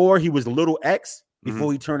 Because before he was Little X,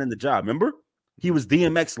 before he turned into Ja, remember? He was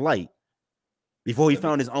DMX Light before he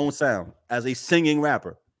found his own sound as a singing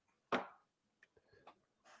rapper.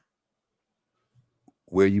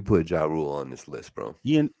 Where you put Ja Rule on this list, bro?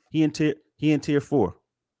 He in tier 4.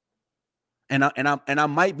 And I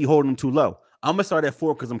might be holding him too low. I'm gonna start at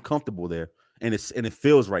 4 because I'm comfortable there, and it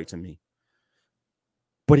feels right to me.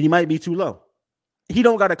 But he might be too low. He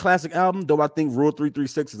don't got a classic album, though. I think Rule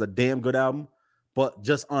 336 is a damn good album. But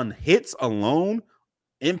just on hits alone,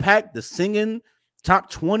 impact, the singing,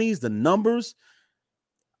 top 20s, the numbers,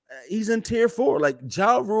 he's in tier 4. Like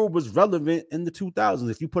Ja Rule was relevant in the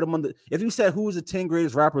 2000s. If you put him on if you said who was the 10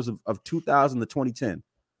 greatest rappers of 2000 to 2010,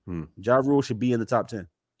 Ja Rule should be in the top 10.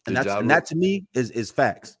 And that to me is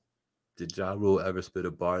facts. Did Ja Rule ever spit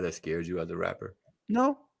a bar that scared you as a rapper?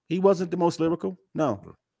 No, he wasn't the most lyrical. No,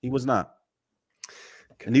 he was not.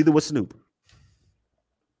 Okay. And neither was Snoop.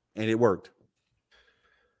 And it worked.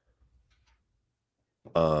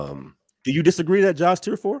 Do you disagree that Ja's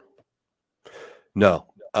tier 4? No.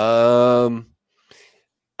 I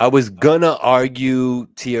was gonna argue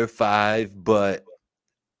tier 5, but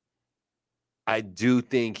I do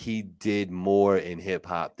think he did more in hip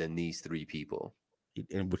hop than these 3 people,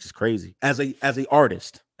 and which is crazy. As a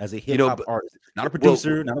artist, as a hip hop artist, not a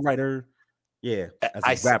producer, not a writer. Yeah,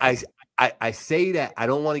 as a rapper. I say that I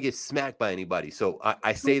don't want to get smacked by anybody, so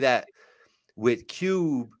I say that with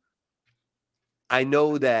Cube. I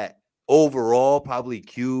know that overall, probably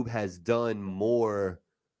Cube has done more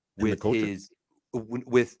with he's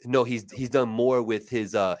done more with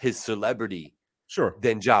his celebrity, sure,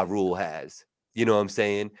 than Ja Rule has. You know what I'm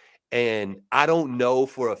saying? And I don't know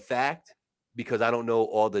for a fact because I don't know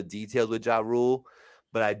all the details with Ja Rule,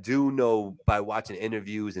 but I do know by watching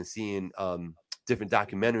interviews and seeing different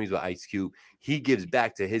documentaries with Ice Cube, he gives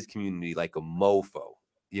back to his community like a mofo.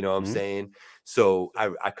 You know what I'm saying? So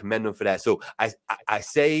I commend him for that. So I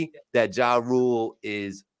say that Ja Rule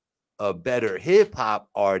is a better hip hop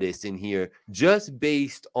artist in here just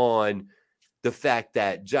based on the fact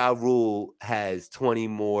that Ja Rule has 20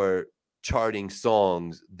 more charting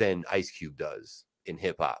songs than Ice Cube does in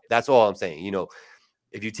hip hop. That's all I'm saying. You know,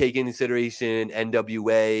 if you take into consideration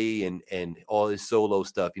NWA and all his solo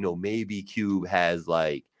stuff, you know, maybe Cube has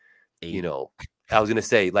like, 8. You know, I was gonna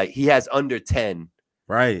say like he has under 10.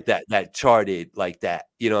 Right. That charted like that.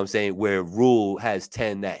 You know what I'm saying? Where Rule has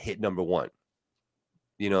 10 that hit number 1.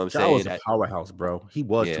 You know what I'm saying? Was a powerhouse, bro. He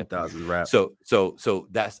was 2000s rap. So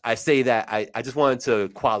that's I say that I just wanted to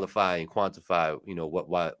qualify and quantify, you know,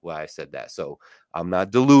 why I said that. So I'm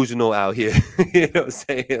not delusional out here. You know what I'm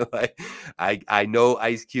saying? Like I know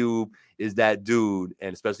Ice Cube is that dude,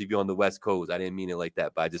 and especially if you're on the West Coast. I didn't mean it like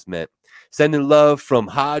that, but I just meant sending love from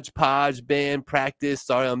Hodgepodge Band Practice.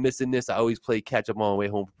 Sorry I'm missing this. I always play catch up on the way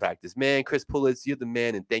home from practice. Man, Chris Pullitz, you're the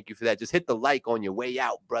man, and thank you for that. Just hit the like on your way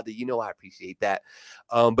out, brother. You know I appreciate that.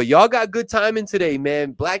 But y'all got good timing today,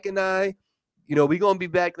 man. Black and I, you know, we're going to be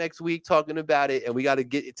back next week talking about it, and we got to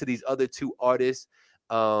get to these other 2 artists.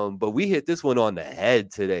 But we hit this one on the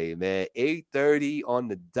head today, man. 8:30 on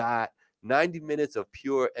the dot. 90 minutes of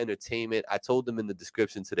pure entertainment. I told them in the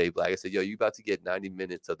description today, Black, I said, yo, you about to get 90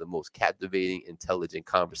 minutes of the most captivating, intelligent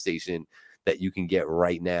conversation that you can get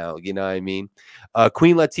right now. You know what I mean?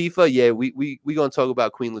 Queen Latifah, yeah, we gonna talk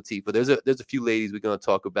about Queen Latifah. There's a few ladies we're gonna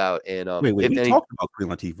talk about, and Wait, if we any, talked about Queen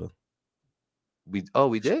Latifah.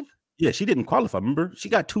 we did. Yeah, she didn't qualify. Remember, she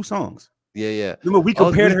got 2 songs. Yeah. Remember, we Oh,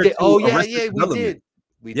 compared we her did. to Oh, yeah, Arrested yeah, we Development. did.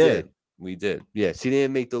 We Yeah. did. We did. Yeah, she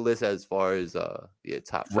didn't make the list as far as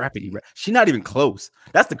top 50. She's not even close.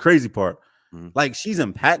 That's the crazy part. Mm-hmm. Like, she's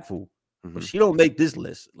impactful, but she don't make this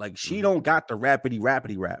list. Like, she don't got the rapidy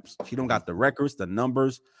raps. She don't got the records, the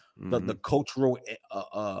numbers, the cultural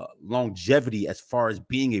longevity as far as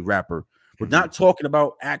being a rapper. We're not talking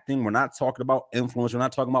about acting. We're not talking about influence. We're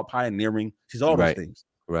not talking about pioneering. She's all those things.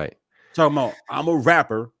 Right. Talking about, I'm a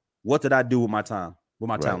rapper. What did I do with my time, with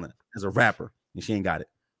my talent as a rapper? And she ain't got it.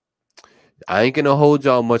 I ain't gonna hold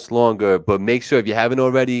y'all much longer, but make sure if you haven't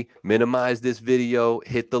already, minimize this video,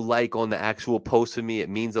 hit the like on the actual post for me. It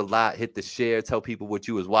means a lot. Hit the share, tell people what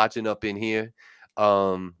you was watching up in here.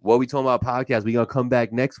 What we talking about podcast, we gonna come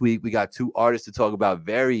back next week. We got 2 artists to talk about,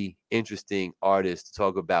 very interesting artists to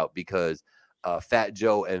talk about, because Fat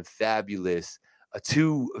Joe and Fabulous are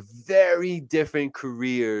 2 very different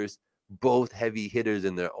careers, both heavy hitters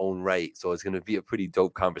in their own right. So it's going to be a pretty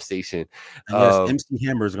dope conversation. And yes, MC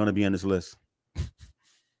Hammer is going to be on this list.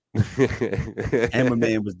 Hammer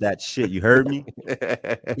Man was that shit. You heard me?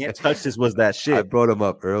 Can't touch this was that shit. I brought him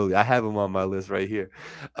up early. I have him on my list right here.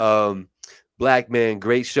 Black man,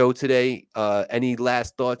 great show today. Any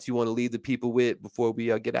last thoughts you want to leave the people with before we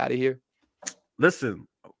get out of here? Listen,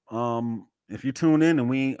 if you tune in and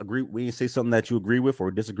we ain't say something that you agree with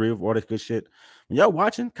or disagree with, all this good shit, when y'all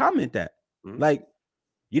watching, comment that. Like,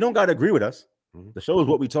 you don't got to agree with us. The show is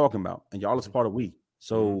what we talking about, and y'all is part of we.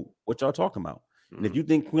 So what y'all talking about? And if you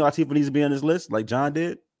think Queen Latifah needs to be on this list, like John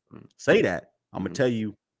did, say that. I'm gonna tell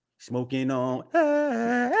you, smoking on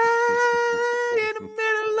in the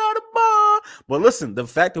middle of the bar. But listen, the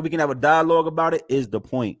fact that we can have a dialogue about it is the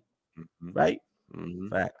point, right?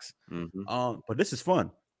 Facts. But this is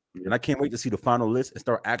fun. And I can't wait to see the final list and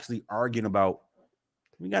start actually arguing about,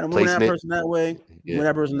 we got to move that person that way, move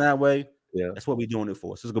that person that way. Yeah, that's what we're doing it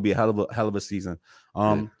for. So it's gonna be a hell of a season.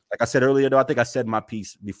 Like I said earlier, though, I think I said my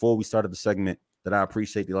piece before we started the segment that I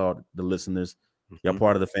appreciate the listeners. Y'all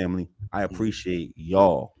part of the family. I appreciate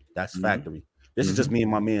y'all. That's factory. This is just me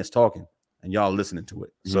and my man's talking, and y'all listening to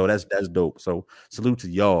it. So that's dope. So salute to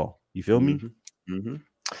y'all. You feel me?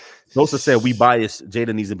 Sosa said we biased.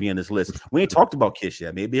 Jada needs to be on this list. We ain't talked about Kiss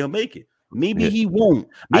yet. Maybe he'll make it. Maybe he won't.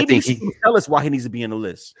 Maybe he can tell us why he needs to be on the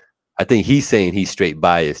list. I think he's saying he's straight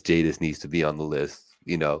biased. Jada needs to be on the list.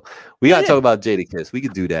 You know, we gotta talk about Jada Kiss. We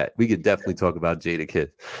could do that. We could definitely talk about Jada Kiss.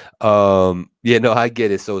 Yeah, no, I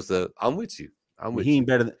get it, Sosa. I'm with you. He ain't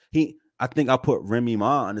better than he. I think I'll put Remy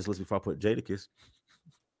Ma on this list before I put Jada Kiss.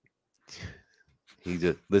 He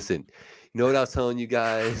just listen. You know what I was telling you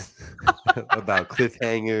guys about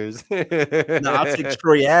cliffhangers? No, I'll take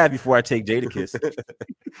Troy Ave before I take Jada Kiss.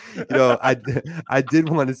 You know, I did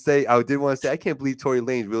want to say, I can't believe Tory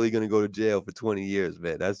Lane's really going to go to jail for 20 years,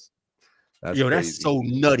 man. That's crazy. That's so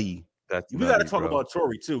nutty. We got to talk about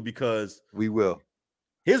Tory too, because we will.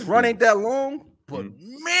 His run ain't that long, but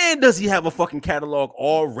man, does he have a fucking catalog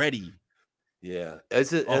already? Yeah,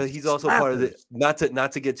 he's also part of the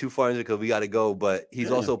not to get too far into it because we got to go, but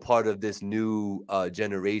he's also part of this new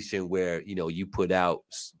generation where you put out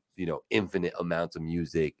infinite amounts of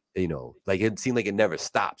music. Like it seemed like it never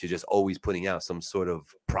stops. You're just always putting out some sort of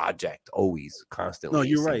project, always constantly. No,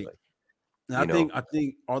 you're right. Like, I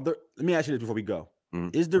think are there? Let me ask you this before we go.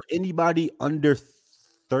 Is there anybody under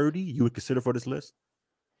 30 you would consider for this list?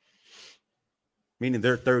 Meaning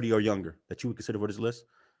they're 30 or younger that you would consider for this list?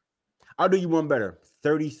 I'll do you one better.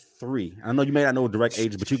 33. I know you may not know direct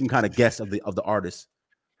age, but you can kind of guess of the artists.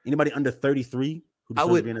 Anybody under 33 who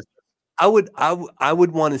I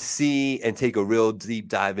would want to see and take a real deep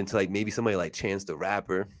dive into like maybe somebody like Chance the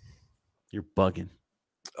Rapper. You're bugging.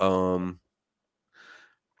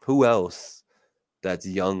 Who else that's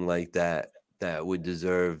young like that would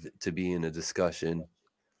deserve to be in a discussion?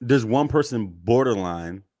 There's one person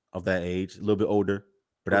borderline of that age, a little bit older,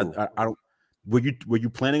 but I don't. Were you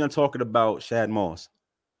planning on talking about Shad Moss?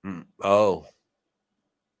 Oh,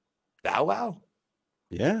 Bow Wow.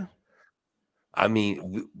 Yeah. I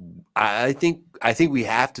mean, I think we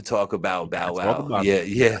have to talk about Bow Wow.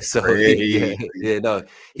 Yeah. So yeah. No,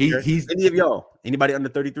 he's any of y'all. Anybody under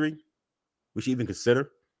 33? We should even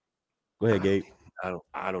consider. Go ahead, Gabe.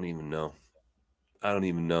 I don't even know.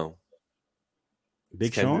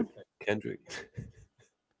 Big Sean?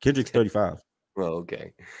 Kendrick's 35. Oh,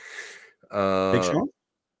 okay.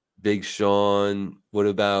 Big Sean. What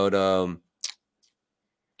about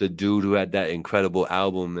the dude who had that incredible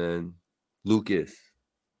album, man? Lucas.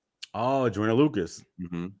 Oh, Joyner Lucas.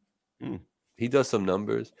 Mm-hmm. Hmm. He does some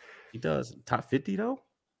numbers. He does. Top 50 though?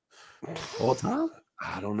 All time?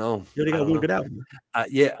 I don't know. Yo, they I got don't one know. good album.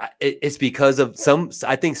 It's because of some.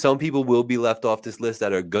 I think some people will be left off this list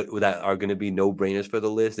that are good, that are going to be no brainers for the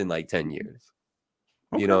list in like 10 years.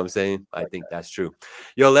 You know Okay. what I'm saying? I think that's true.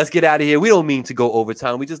 Yo, let's get out of here. We don't mean to go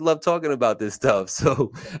overtime. We just love talking about this stuff.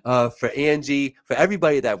 So for Angie, for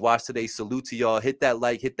everybody that watched today, salute to y'all. Hit that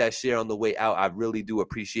like, hit that share on the way out. I really do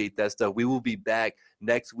appreciate that stuff. We will be back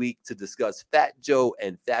next week to discuss Fat Joe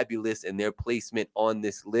and Fabulous and their placement on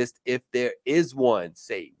this list. If there is one,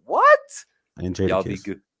 say what? And Jada Y'all Kiss.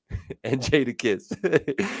 be good. And Jada Kiss.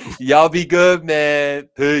 Y'all be good, man.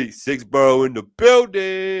 Peace. Six Borough in the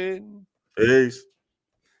building. Peace.